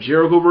Punk. You have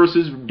Jericho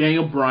versus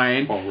Daniel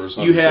Bryan. Punk versus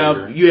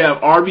Undertaker. You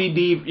have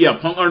RVD. Yeah,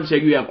 Punk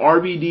Undertaker. You have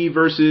RVD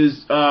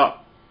versus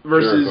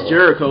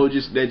Jericho.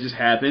 That just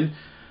happened.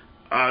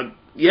 Bro.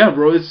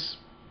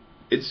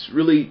 It's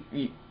really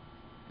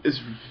it's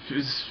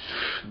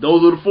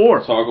those are the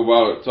 4. Talk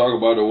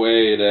about the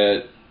way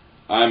that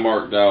I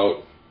marked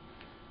out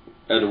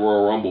at the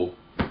Royal Rumble.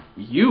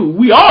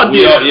 We all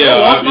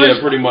did.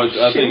 Pretty much.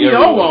 I think we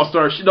everyone. all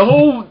start the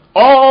whole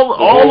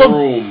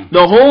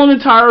the whole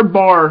entire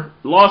bar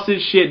lost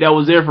his shit that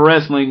was there for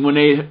wrestling when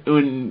he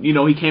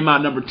came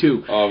out number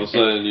 2. All of a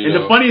sudden,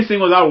 the funniest thing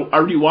was I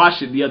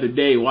rewatched it the other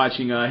day,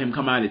 watching him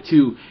come out at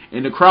 2,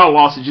 and the crowd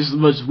lost it just as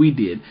much as we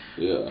did.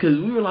 Yeah. Because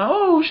we were like,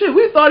 oh shit,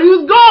 we thought he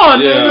was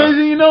gone. Yeah.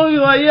 He's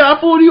like, I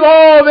fooled you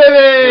all,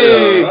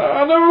 baby. Yeah,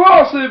 I never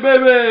lost it,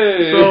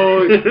 baby.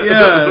 So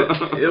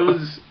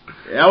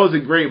that was a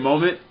great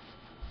moment.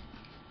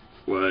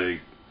 Like,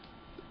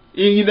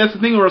 that's the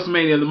thing with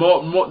WrestleMania.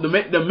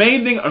 The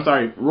main thing. I'm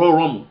sorry, Royal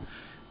Rumble.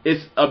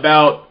 It's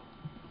about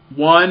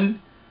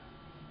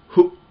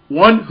who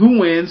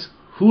wins,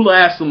 who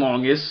lasts the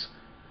longest,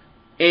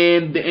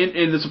 and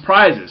the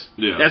surprises.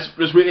 Yeah. That's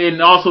really,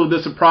 and also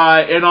the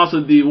surprise, and also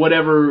the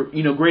whatever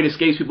great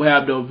escapes people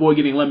have to avoid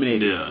getting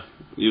eliminated. Yeah.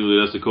 Usually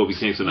that's the Kofi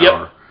Kingston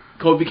hour.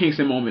 Kofi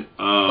Kingston moment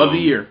of the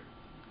year.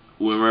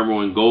 Remember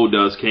when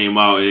Goldust came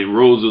out and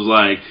Rose was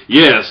like,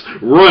 "Yes,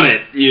 run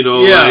it," and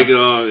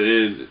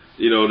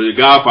the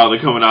Godfather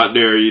coming out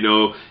there,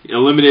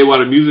 eliminated while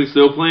the music's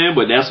still playing,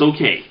 but that's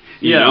okay,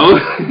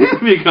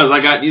 because I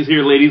got these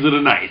here ladies of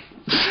the night.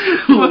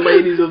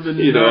 Ladies of the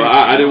night.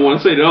 I didn't want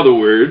to say the other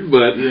word,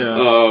 but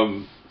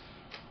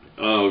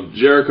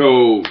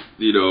Jericho,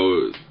 he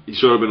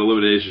showed up in the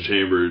Elimination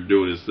Chamber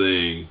doing his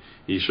thing.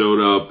 He showed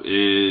up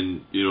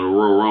in, the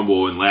Royal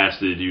Rumble and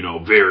lasted,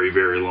 very,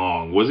 very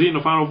long. Was he in the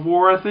Final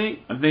 4, I think?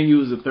 I think he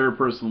was the third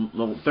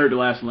to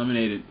last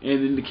eliminated.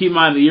 And to keep in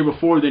mind, the year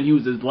before then, he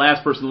was the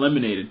last person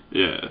eliminated.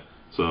 Yeah.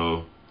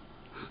 So,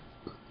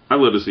 I'd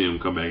love to see him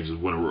come back and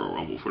just win a Royal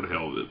Rumble for the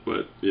hell of it.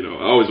 But, you know,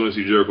 I always want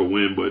to see Jericho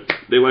win, but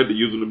they like to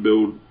use him to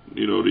build,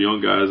 you know, the young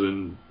guys,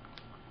 and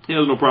he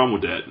has no problem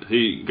with that.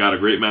 He got a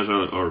great match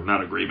out of, or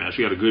not a great match,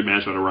 he got a good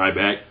match out of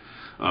Ryback.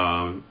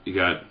 He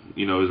got,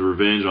 you know, his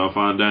revenge on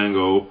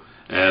Fandango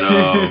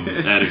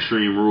at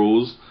Extreme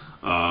Rules,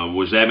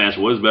 which that match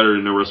was better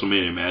than the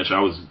WrestleMania match.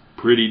 I was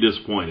pretty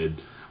disappointed,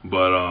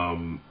 but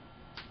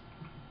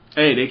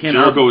hey, they can't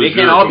all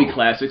be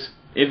classics.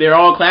 If they're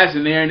all classics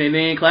in there and they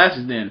ain't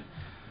classics, then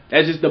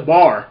that's just the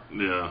bar.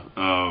 Yeah,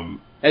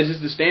 that's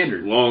just the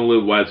standard. Long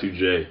live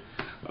Y2J.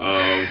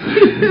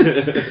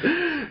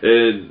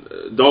 And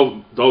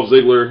Dolph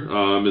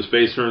Ziggler, his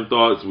face turn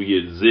thoughts. We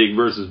get Zig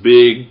versus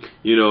Big,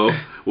 you know,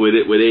 with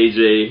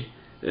AJ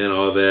and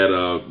all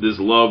that. This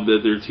love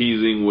that they're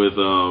teasing with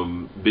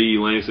Biggie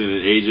Langston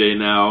and AJ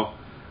now,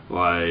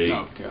 like,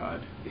 oh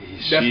god,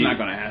 that's not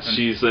gonna happen.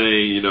 She's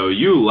saying, you know,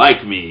 you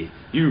like me,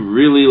 you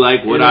really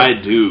like what I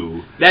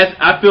do.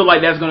 I feel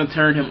like that's gonna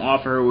turn him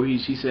off her. Where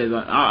she says,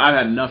 I've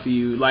had enough of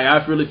you. Like,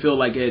 I really feel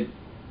like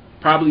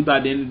probably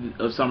by the end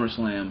of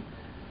SummerSlam,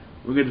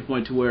 we're getting to the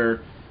point to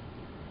where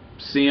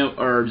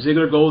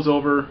Ziggler goes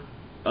over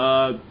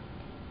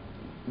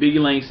Biggie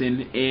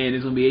Langston, and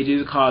it's gonna be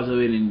AJ's the cause of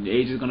it, and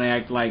AJ's gonna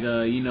act like,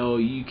 you know,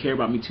 you care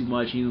about me too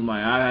much. He's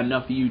like, I had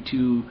enough of you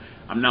too.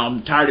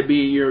 I'm tired of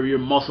being your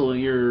muscle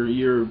and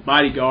your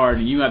bodyguard,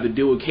 and you have to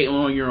deal with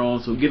Caitlyn on your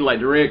own. So get it like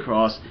the Red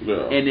Cross,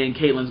 and then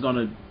Caitlyn's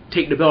gonna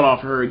take the belt off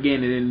of her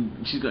again, and then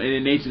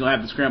AJ's gonna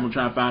have to scramble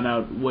trying to find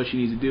out what she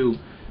needs to do,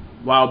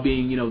 while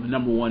being, you know, the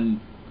number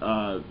one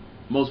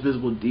most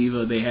visible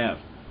diva they have.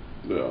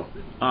 Yeah.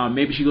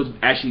 Maybe she goes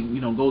back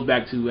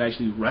to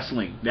actually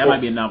wrestling. That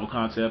might be a novel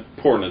concept.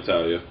 Poor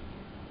Natalya.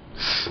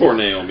 Poor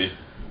Naomi.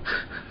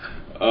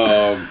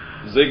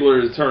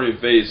 Ziggler is turning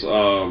face.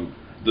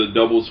 The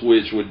double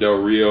switch with Del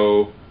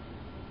Rio,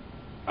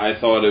 I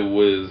thought it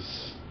was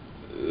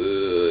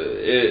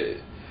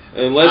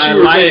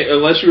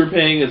unless you were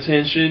paying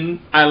attention.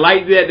 I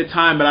liked it at the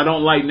time, but I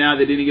don't like now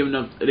they didn't give him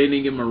a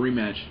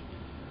rematch.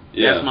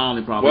 Yeah. That's my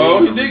only problem.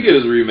 Well, he did get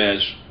his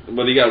rematch,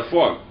 but he got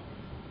fucked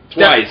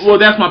twice.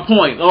 That's my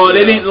point. Oh,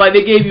 they didn't, like,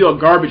 they gave you a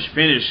garbage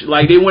finish.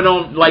 Like, they went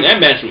on, like, that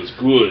match was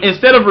good.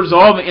 Instead of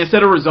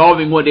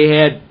resolving what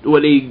they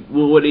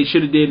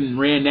should have did and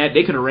ran that,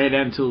 they could have ran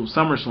that until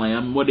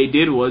SummerSlam. What they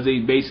did was they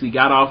basically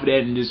got off of that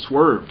and just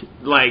swerved.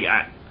 Like,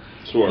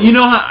 you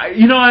know how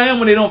I am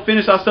when they don't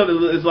finish our stuff.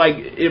 It's like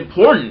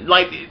important.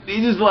 Like, they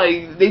just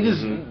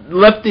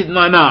left it.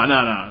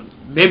 No.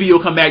 Maybe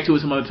you'll come back to it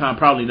some other time.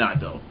 Probably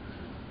not though.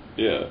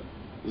 Yeah,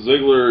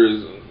 Ziggler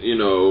is, you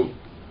know,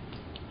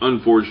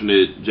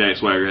 unfortunate. Jack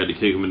Swagger had to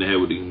kick him in the head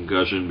with the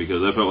concussion,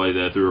 because I felt like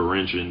that threw a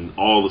wrench in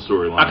all the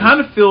storylines. I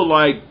kind of feel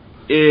like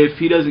if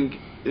he doesn't,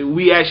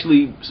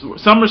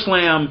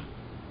 SummerSlam.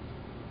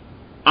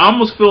 I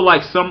almost feel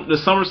like the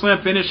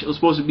SummerSlam finish was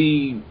supposed to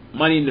be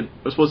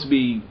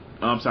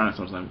I'm sorry, not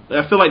SummerSlam.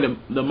 I feel like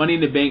the Money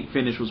in the Bank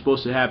finish was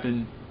supposed to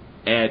happen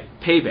at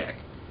Payback,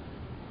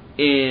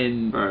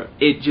 and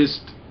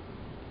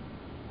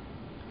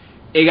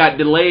it got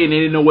delayed, and they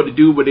didn't know what to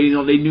do, but they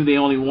knew they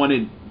only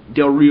wanted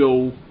Del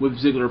Rio with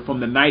Ziggler from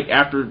the night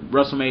after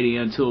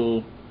WrestleMania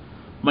until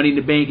Money in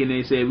the Bank, and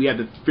they said we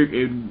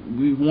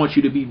want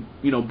you to be,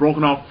 you know,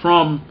 broken off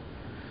from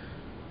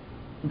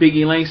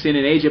Biggie Langston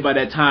and AJ by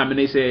that time, and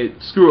they said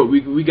screw it,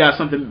 we got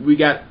something,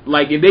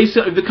 like if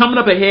they're coming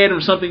up ahead or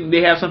something,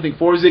 they have something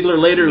for Ziggler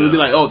later, it would be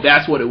like, oh,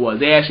 that's what it was.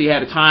 They actually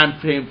had a time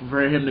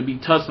for him to be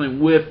tussling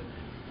with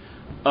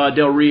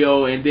Del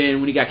Rio, and then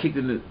when he got kicked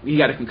he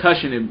got a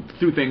concussion and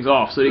threw things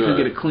off, so they couldn't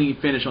get a clean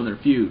finish on their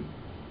feud.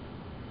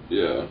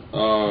 Yeah,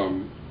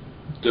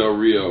 Del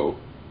Rio.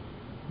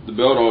 The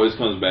belt always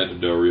comes back to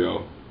Del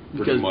Rio,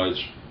 pretty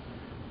much.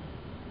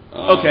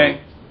 Okay.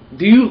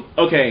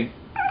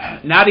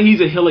 Now that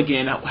he's a heel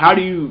again, how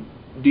do you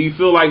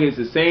feel like it's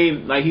the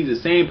same? Like he's the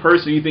same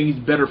person? Or you think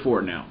he's better for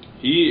it now?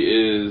 He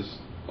is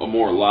a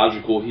more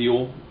logical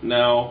heel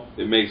now.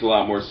 It makes a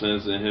lot more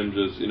sense than him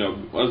just, you know,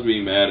 us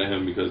being mad at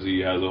him because he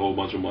has a whole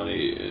bunch of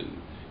money and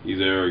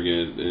he's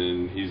arrogant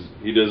and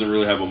he doesn't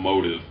really have a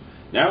motive.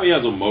 Now he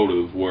has a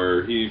motive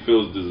where he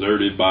feels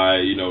deserted by,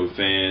 you know,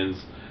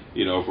 fans,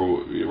 you know,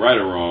 for right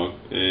or wrong,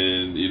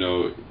 and, you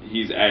know,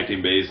 he's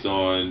acting based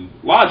on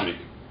logic,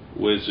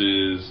 which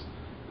is,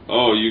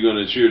 oh, you're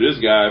gonna cheer this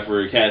guy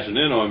for cashing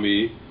in on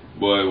me,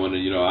 but when,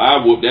 you know, I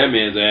whoop that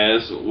man's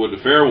ass with the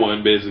fair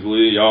one,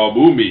 basically, y'all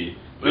boo me,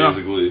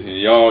 basically, and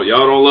y'all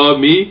don't love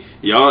me,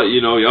 y'all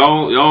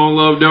don't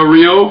love Del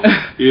Rio,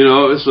 you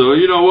know, so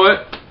you know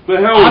what, the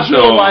hell with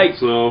y'all.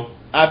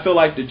 I feel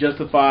like to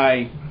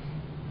justify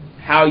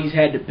how he's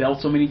had the belt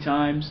so many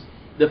times,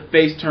 the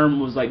face turn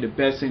was like the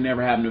best thing that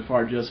ever happened to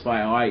far justify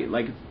how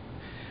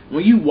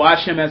when you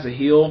watch him as a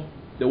heel,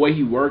 the way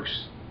he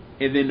works,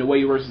 and then the way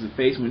he works as a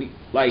face, when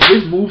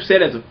his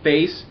moveset as a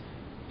face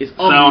is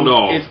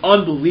it's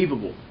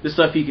unbelievable, the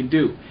stuff he can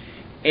do.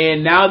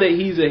 And now that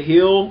he's a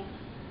heel,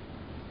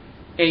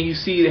 and you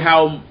see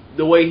how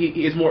the way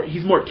he is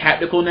he's more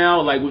tactical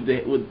now, like with the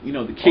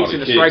kicks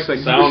and the strikes. Like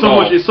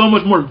it's so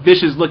much more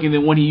vicious looking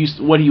than what he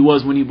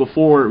was when he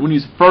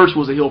first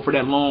was a heel for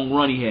that long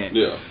run he had.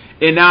 Yeah.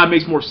 And now it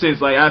makes more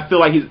sense. Like I feel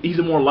like he's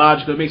more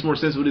logical. It makes more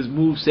sense with his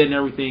moveset and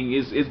everything.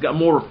 It's got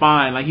more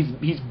refined. Like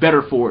he's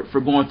better for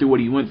going through what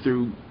he went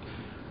through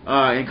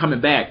and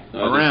coming back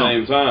around. At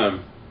the same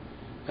time,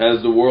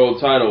 has the world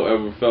title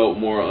ever felt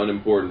more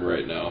unimportant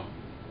right now?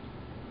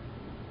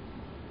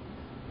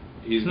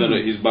 He's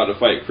about to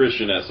fight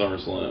Christian at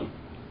SummerSlam.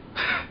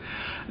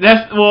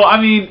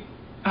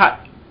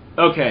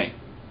 Okay.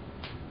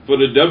 For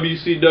the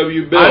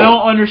WCW belt. I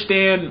don't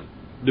understand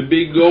the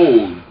big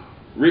gold.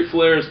 Ric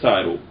Flair's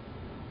title.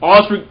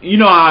 You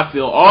know how I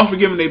feel. All's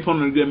forgiven. They put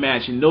on a good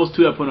match, and those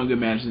two have put on good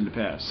matches in the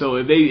past. So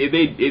if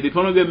they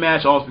put on a good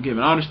match, all's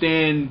forgiven. I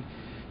understand,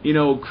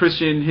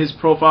 Christian, his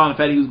profile, and the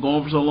fact that he was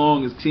gone for so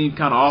long, his team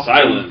kind of off.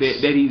 Silence.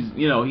 That he's,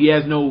 he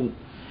has no.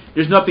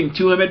 There's nothing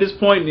to him at this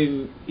point,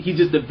 and he's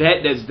just the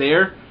vet that's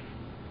there.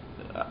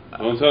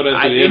 Don't tell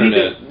that to the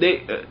internet.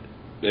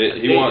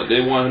 They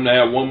want him to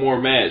have one more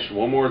match,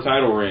 one more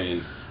title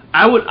reign.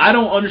 I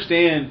don't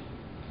understand.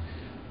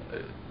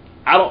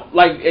 I don't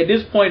like at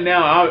this point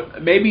now.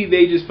 Maybe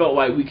they just felt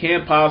like we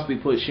can't possibly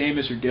put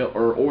Sheamus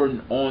or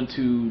Orton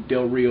onto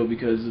Del Rio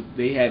because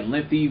they had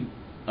lengthy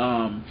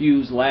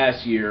feuds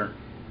last year,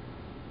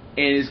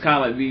 and it's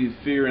kind of like we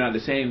figuring out the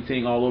same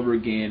thing all over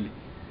again.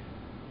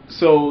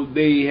 So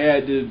they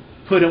had to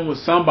put him with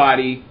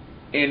somebody,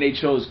 and they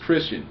chose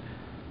Christian.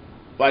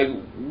 Like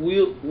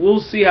we'll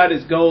see how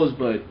this goes,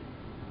 but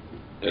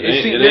it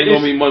ain't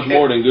gonna be much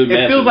more than good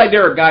matches. It feels like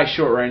they're a guy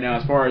short right now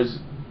as far as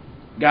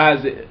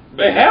guys that.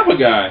 They have a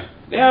guy.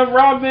 They have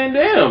Rob Van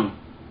Dam.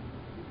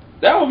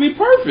 That would be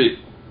perfect.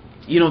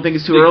 You don't think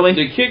it's too early?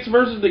 The Kicks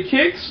versus the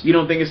Kicks? You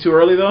don't think it's too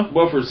early, though?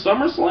 But for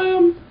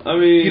SummerSlam? I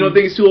mean... You don't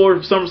think it's too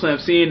early for SummerSlam,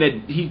 seeing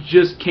that he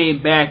just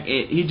came back.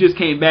 He's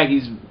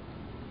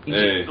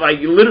like,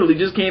 literally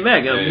just came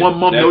back. 1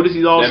 month notice,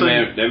 he's all of a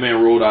sudden... That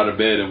man rolled out of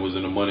bed and was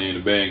in a Money in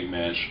the Bank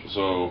match,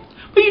 so...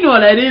 But you know how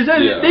that is.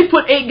 They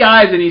put 8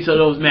 guys in each of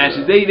those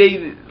matches.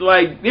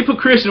 Yeah. They put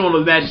Christian on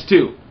those matches,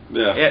 too.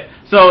 Yeah.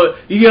 So,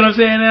 you get what I'm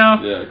saying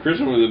now? Yeah,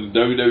 Christian was in the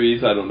WWE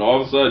title, and all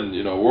of a sudden,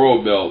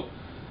 world belt.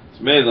 It's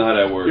amazing how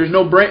that works. There's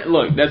no brand.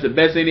 Look, that's the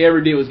best thing they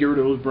ever did was get rid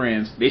of those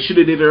brands. They should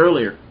have did it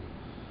earlier.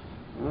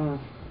 From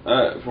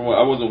what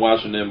I wasn't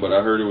watching them, but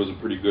I heard it was a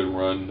pretty good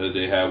run that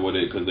they had with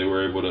it because they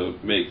were able to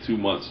make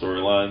 2-month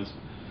storylines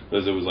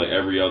because it was like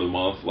every other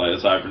month, like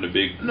aside from the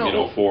big,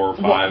 4 or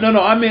 5. No,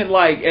 I meant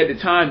like at the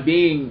time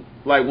being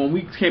like when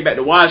we came back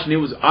to watching, it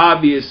was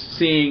obvious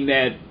seeing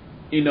that.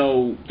 It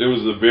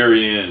was the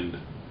very end.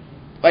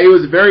 Like, it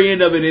was the very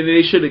end of it, and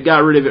they should have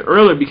got rid of it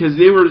earlier because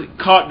they were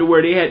caught to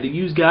where they had to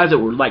use guys that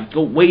were, like,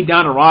 go way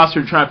down the roster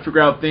and try to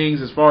figure out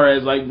things as far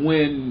as, like,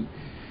 when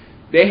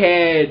they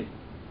had...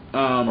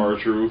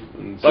 R-Truth.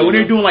 Like, when they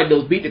were doing, like,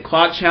 those beat the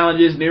clock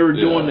challenges, and they were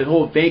doing the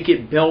whole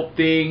vacant belt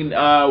thing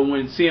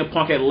when CM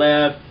Punk had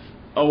left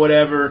or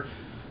whatever,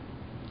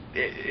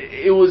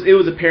 it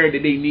was apparent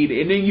that they needed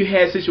it. And then you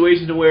had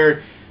situations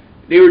where...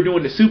 They were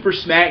doing the Super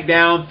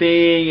SmackDown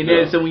thing, and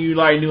then so when you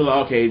like knew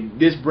like, okay,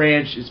 this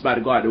branch is about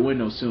to go out the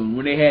window soon.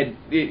 When they had,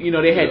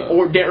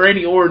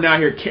 Randy Orton out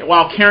here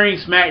while carrying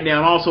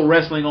SmackDown, also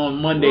wrestling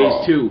on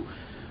Mondays too.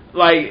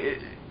 Like,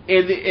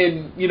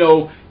 and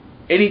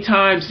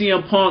anytime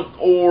CM Punk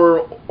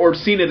or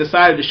Cena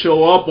decided to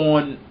show up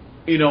on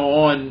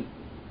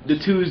the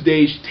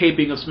Tuesday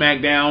taping of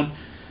SmackDown.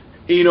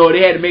 They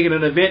had to make it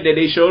an event that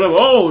they showed up.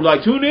 Oh,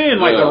 like tune in,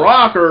 like The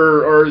Rock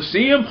or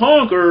CM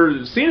Punk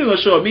or Cena's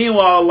gonna show up.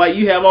 Meanwhile, like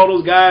you have all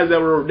those guys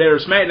that are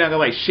SmackDown,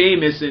 like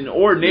Sheamus and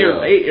Orton,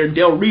 or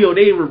Del Rio,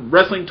 they were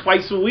wrestling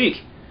twice a week.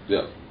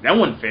 Yeah, that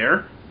wasn't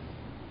fair.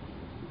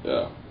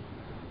 Yeah,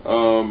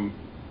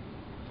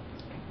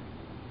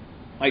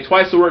 like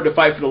twice the work to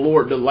fight for the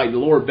Lord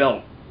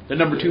belt, the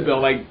number 2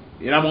 belt. Like,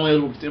 and I'm only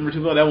the number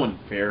 2 belt. That wasn't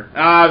fair.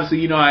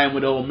 Obviously, I am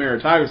with the old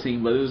meritocracy,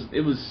 but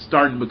it was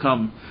starting to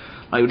become.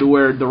 Like to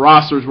where the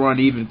rosters were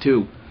uneven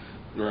too.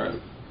 Right.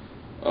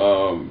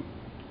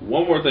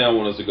 One more thing I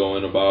want us to go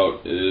in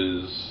about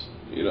is,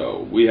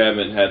 we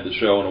haven't had the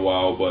show in a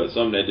while, but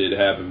something that did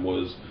happen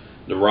was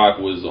The Rock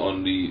was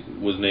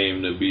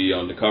named to be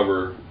on the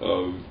cover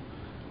of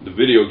the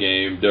video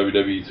game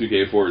WWE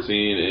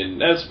 2K14,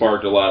 and that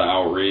sparked a lot of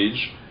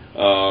outrage.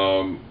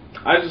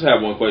 I just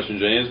have one question,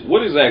 James.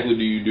 What exactly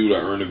do you do to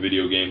earn a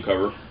video game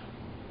cover?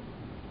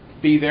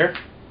 Be there.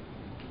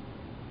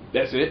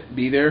 That's it.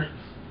 Be there.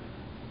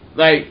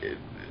 Like,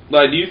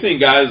 do you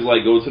think guys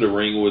go to the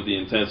ring with the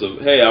intent of,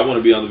 hey, I want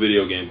to be on the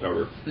video game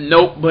cover?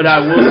 Nope, but I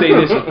will say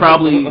this: is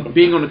probably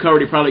being on the cover,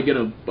 they probably get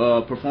a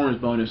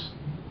performance bonus.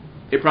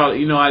 They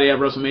probably, how they have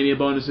WrestleMania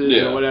bonuses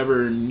or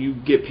whatever, and you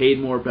get paid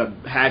more by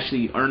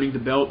actually earning the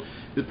belt.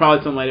 There's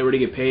probably something like that where they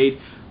get paid.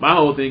 My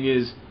whole thing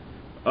is,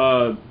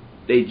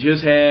 they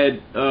just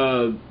had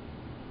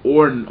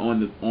Orton on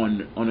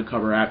the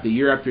cover the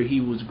year after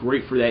he was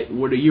great for that,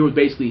 where the year was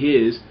basically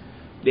his.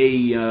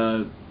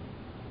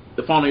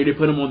 The following year, they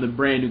put him on the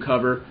brand new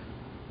cover.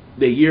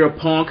 The year of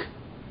Punk,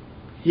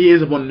 he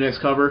is up on the next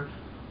cover.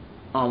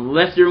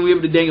 Unless they're going to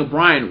give it to Daniel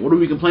Bryan, what are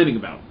we complaining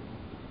about?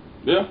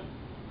 Yeah.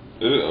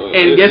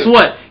 And guess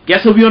what?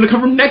 Guess he'll be on the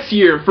cover next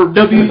year for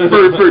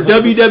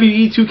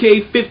WWE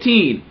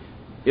 2K15.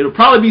 It'll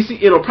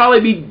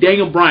probably be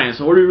Daniel Bryan.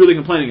 So what are we really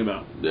complaining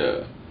about?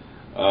 Yeah.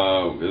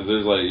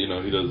 There's like, you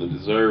know, he doesn't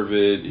deserve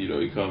it. You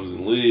know, he comes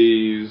and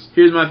leaves.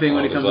 Here's my thing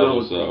when it comes to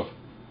other stuff.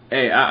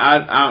 Hey,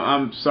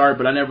 I'm sorry,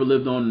 but I never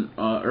lived on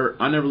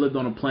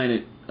a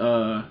planet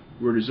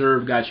where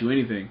deserve got you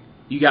anything.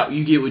 You get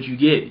what you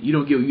get. You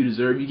don't get what you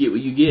deserve. You get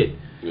what you get.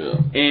 Yeah.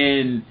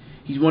 And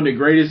he's one of the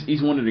greatest.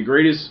 He's one of the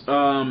greatest. He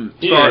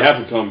didn't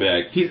have to come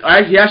back. He's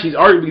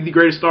arguably the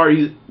greatest star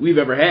we've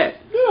ever had.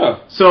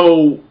 Yeah.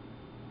 So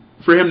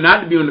for him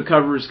not to be on the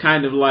cover is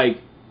kind of like,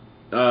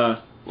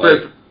 come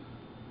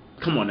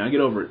on now,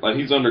 get over it. Like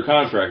he's under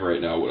contract right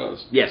now with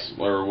us. Yes.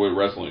 Or with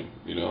wrestling,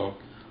 you know.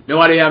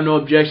 Nobody have no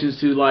objections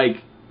to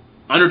like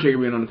Undertaker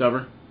being on the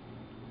cover.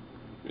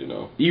 You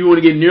know. You want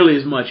to get nearly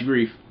as much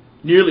grief.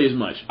 Nearly as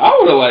much. I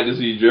would have liked to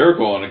see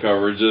Jericho on the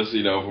cover, just,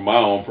 you know, for my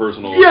own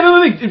personal... Yeah, no,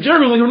 like,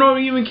 Jericho, like,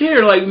 nobody even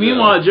care. Like,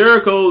 meanwhile,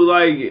 Jericho,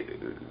 like,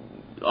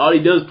 all he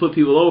does is put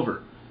people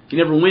over. He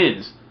never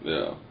wins.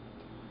 Yeah.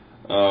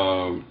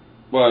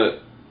 But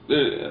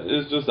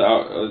it's just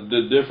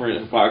the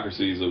different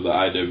hypocrisies of the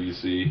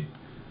IWC,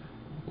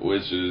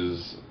 which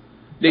is...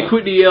 They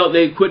quit to yell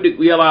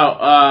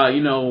out,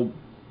 you know,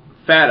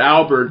 Fat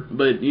Albert,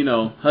 but, you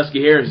know,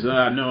 Husky Harris,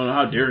 no,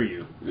 how dare you?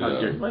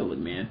 How dare you? Like, look,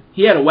 man,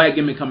 he had a whack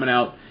gimmick coming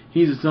out.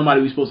 He's somebody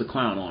we're supposed to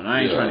clown on.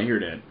 I ain't trying to hear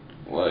that.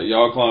 Well,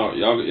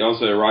 y'all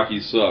say Rocky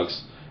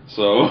sucks,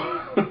 so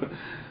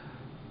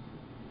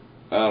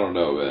I don't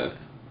know, man.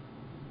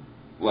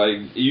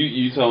 Like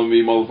you telling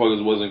me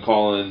motherfuckers wasn't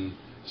calling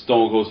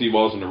Stone Cold Steve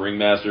Austin the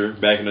ringmaster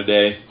back in the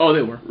day? Oh,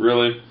 they were.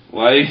 Really?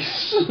 Like,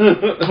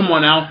 come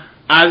on now,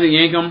 Isaac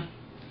Yankem.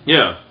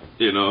 Yeah,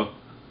 you know,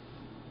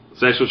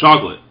 Sexual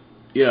Chocolate.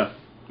 Yeah.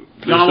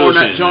 John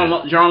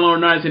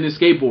Laurinaitis and his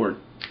skateboard.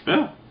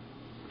 Yeah,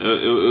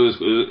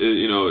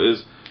 you know,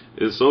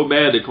 it's so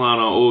bad to clown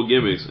on old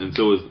gimmicks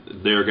until it's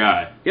their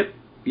guy. Yep.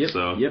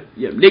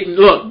 Nick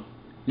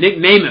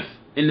Namath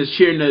in the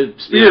Spirit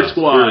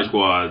Squad. Spirit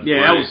Squad.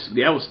 Yeah,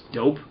 that was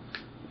dope.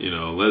 You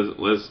know,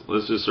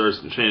 let's just start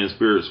chanting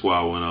Spirit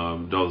Squad when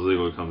Dolph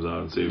Ziggler comes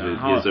out and see if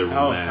it gets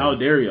everyone mad. How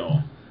dare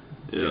y'all?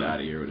 Get out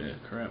of here with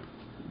that crap.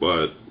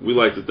 But we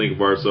like to think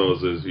of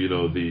ourselves as, you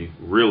know, the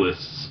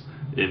realists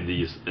in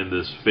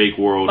this fake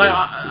world of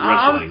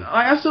wrestling.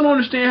 I still don't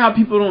understand how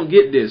people don't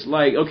get this.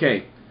 Like,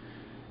 okay,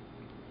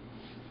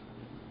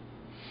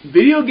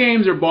 video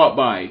games are bought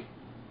by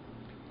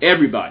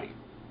everybody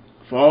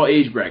for all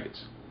age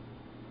brackets.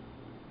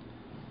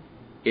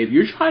 If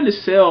you're trying to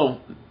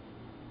sell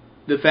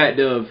the fact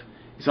of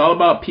it's all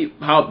about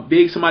how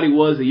big somebody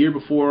was the year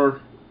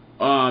before,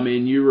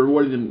 and you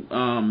rewarded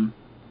them,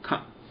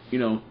 you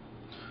know,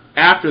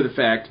 after the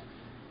fact.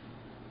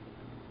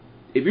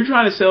 If you're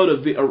trying to sell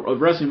a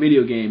wrestling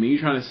video game and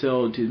you're trying to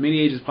sell it to as many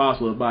ages as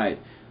possible to buy it,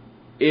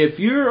 if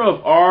you're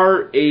of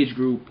our age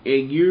group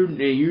and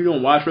you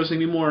don't watch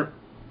wrestling anymore,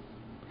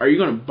 are you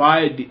going to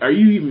buy? Are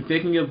you even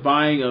thinking of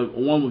buying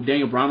one with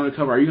Daniel Bryan on the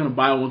cover? Are you going to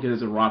buy one because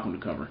there's a Rock on the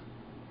cover?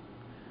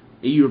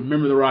 And you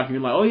remember the Rock and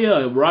you're like, oh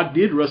yeah, Rock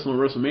did wrestle in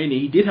WrestleMania.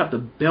 He did have the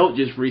belt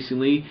just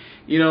recently.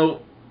 You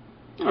know.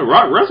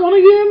 Rock wrestling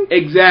again?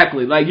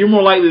 Exactly. Like that's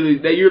more likely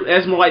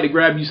to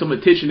grab you some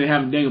attention than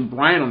having Daniel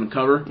Bryan on the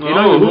cover.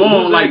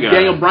 Like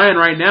Daniel Bryan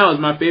right now is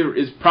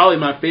probably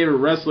my favorite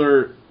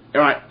wrestler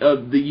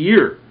of the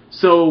year.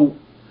 So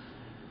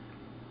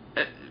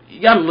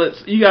you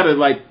gotta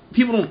like,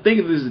 people don't think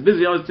of this as business.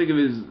 They always think of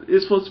it as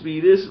it's supposed to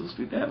be this, it's supposed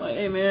to be that. Like,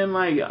 hey man,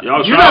 like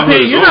you're not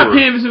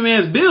paying for some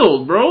man's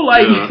bills, bro.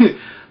 Like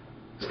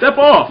step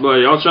off.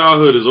 Like, y'all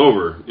childhood is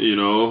over, you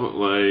know,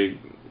 like.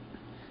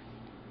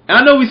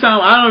 I know we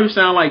sound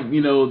like, you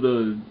know,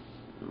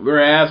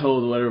 we're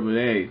assholes or whatever, but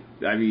hey,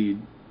 I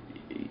mean,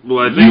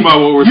 well, I think about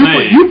what we're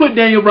saying. You put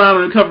Daniel Bryan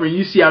on the cover and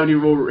you see how to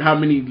use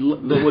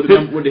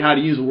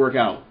will work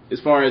out as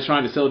far as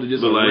trying to sell to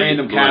just a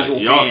random casual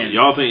fan.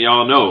 Y'all think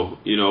y'all know,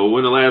 you know,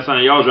 when the last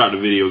time y'all dropped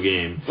a video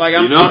game? Like,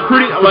 I'm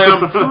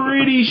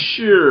pretty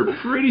sure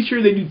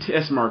they do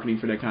test marketing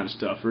for that kind of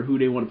stuff, for who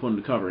they want to put on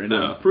the cover, and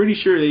I'm pretty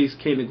sure they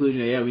came to the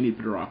conclusion that we need to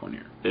put The Rock on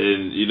here.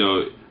 And you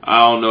know,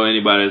 I don't know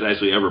anybody that's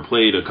actually ever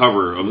played a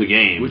cover of the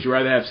game. Would you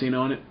rather have Cena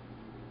on it?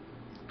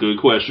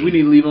 Good question. We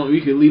could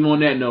leave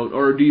on that note,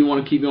 or do you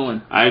want to keep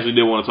going? I actually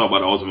did want to talk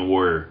about the Ultimate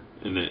Warrior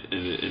in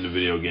the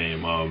video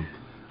game. Okay.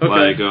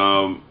 Like,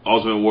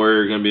 Ultimate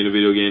Warrior going to be in the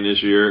video game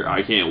this year.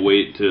 I can't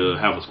wait to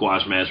have a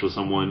squash match with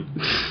someone,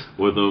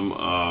 with them.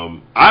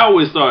 I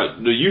always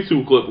thought, the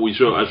YouTube clip I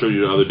showed you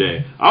the other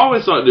day, I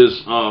always thought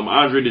this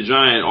Andre the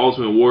Giant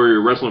Ultimate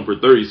Warrior wrestling for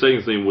 30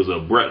 seconds thing was a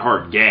Bret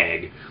Hart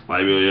gag.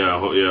 Like,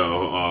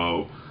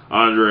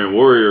 Andre and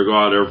Warrior go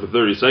out there for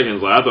 30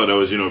 seconds. Like, I thought that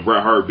was, you know,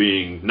 Bret Hart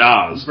being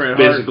Nas,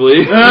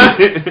 basically.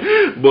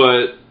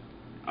 But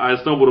I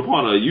stumbled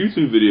upon a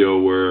YouTube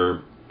video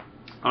where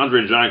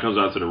Andre the Giant comes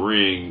out to the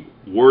ring,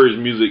 Warrior's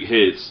music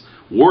hits,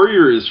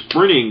 Warrior is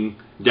sprinting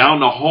down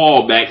the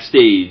hall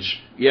backstage,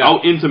 Yeah.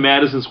 out into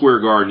Madison Square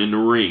Garden in the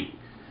ring.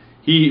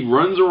 He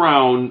runs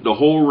around the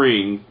whole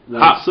ring,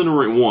 hops in the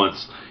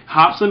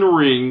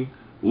ring,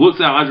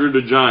 looks at Andre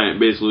the Giant,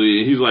 basically,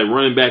 and he's like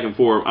running back and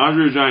forth.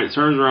 Andre the Giant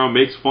turns around,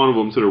 makes fun of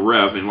him to the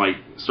ref, and like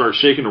starts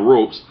shaking the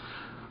ropes.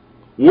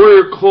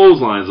 Warrior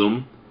clotheslines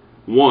him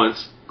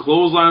once,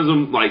 clotheslines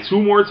him like 2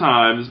 more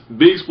times,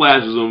 big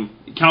splashes him,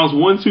 counts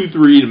 1, 2,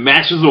 3, the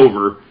match is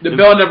over. The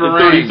bell never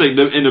rang.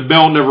 And the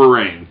bell never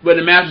rang. But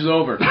the match is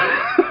over.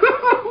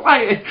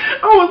 Like,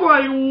 I was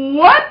like,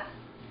 what?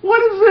 What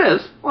is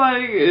this?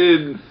 Like,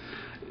 and,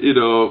 you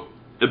know,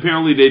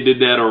 apparently they did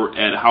that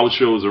at house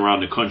shows around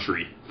the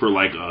country for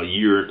like a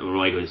year, or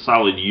like a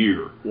solid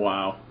year.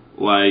 Wow.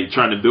 Like,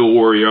 trying to build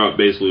Warrior up,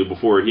 basically,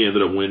 before he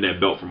ended up winning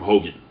that belt from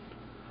Hogan.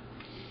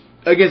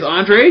 Against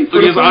Andre?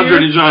 Against Andre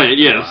the Giant,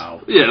 yes.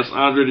 Wow. Yes,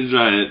 Andre the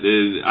Giant.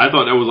 And I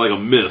thought that was like a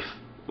myth.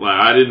 Like,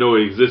 I didn't know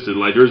it existed.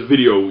 Like, there's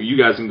video. You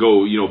guys can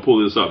go,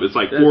 pull this up. It's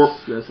like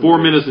That's 4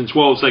 minutes and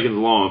 12 seconds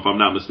long, if I'm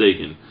not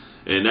mistaken.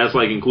 And that's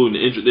like including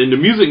the intro. And the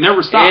music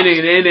never stops. And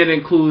it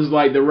includes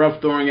like the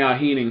ref throwing out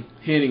Heenan.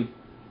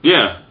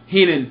 Yeah.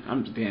 Heenan. I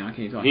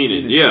can't talk.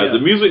 Heenan. Yeah, the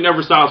music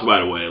never stops, by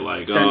the way.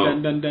 Like, that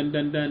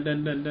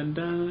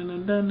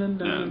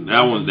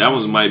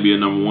one might be a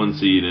number 1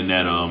 seed in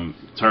that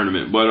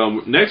tournament.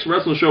 But next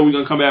wrestling show, we're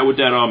gonna come back with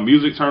that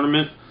music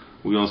tournament.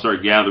 We're gonna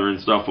start gathering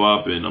stuff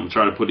up, and I'm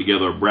trying to put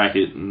together a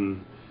bracket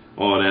and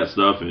all of that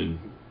stuff, and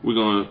we're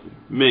gonna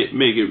make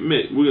it.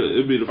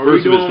 It'll be the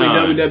first of its time.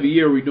 Are we doing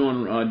WWE, or are we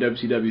doing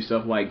WCW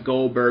stuff like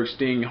Goldberg,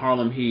 Sting,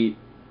 Harlem Heat?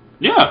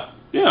 Yeah,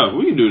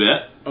 we can do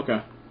that.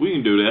 Okay. We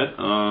can do that.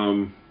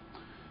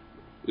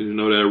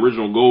 That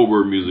original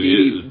Goldberg music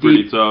is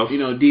pretty tough.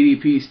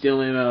 DDP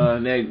still in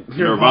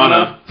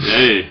Nirvana.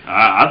 Hey,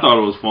 I thought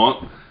it was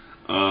funk.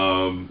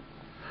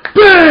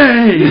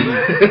 Bang!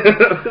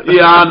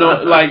 Yeah, I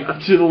know.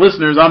 Like, to the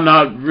listeners, I'm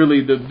not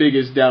really the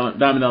biggest Diamond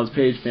Dallas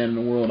Page fan in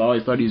the world. I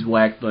always thought he's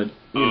whack, but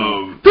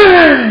bang!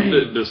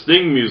 The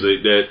Sting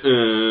music that.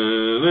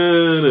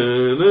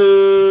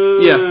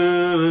 Yeah.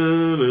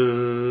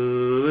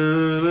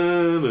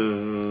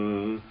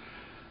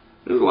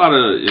 There's a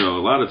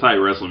lot of tight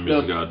wrestling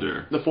music out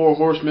there. The Four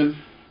Horsemen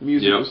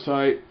music was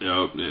tight.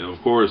 Yep. And of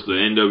course, the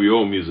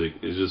NWO music.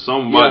 It's just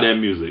something about that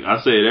music. I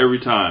say it every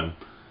time.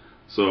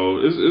 So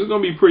it's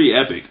going to be pretty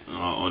epic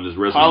on this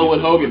wrestling. Hollywood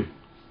Hogan.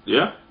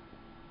 Yeah.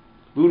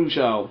 Voodoo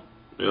Child.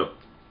 Yep.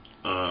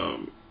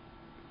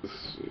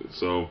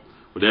 So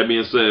with that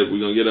being said, we're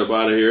going to get up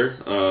out of here.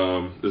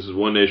 This is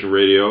One Nation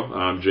Radio.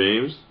 I'm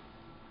James.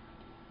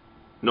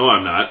 No,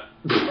 I'm not.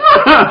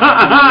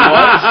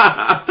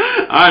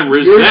 I'm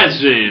Rich.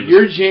 That's James.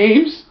 You're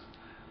James?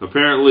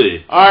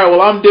 Apparently. Alright, well,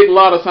 I'm Dick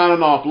Lotta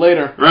signing off.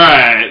 Later.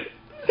 Right.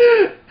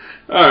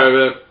 Alright,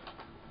 man.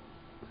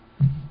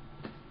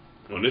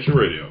 One Nation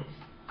Radio.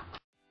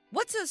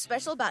 What's so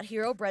special about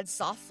Hero Bread's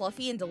soft,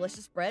 fluffy, and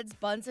delicious breads,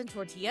 buns, and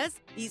tortillas?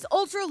 These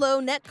ultra-low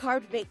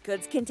net-carb baked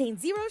goods contain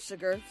 0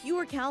 sugar,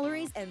 fewer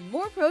calories, and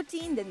more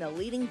protein than the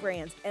leading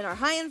brands, and are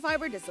high in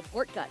fiber to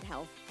support gut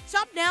health.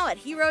 Shop now at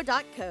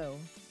Hero.co.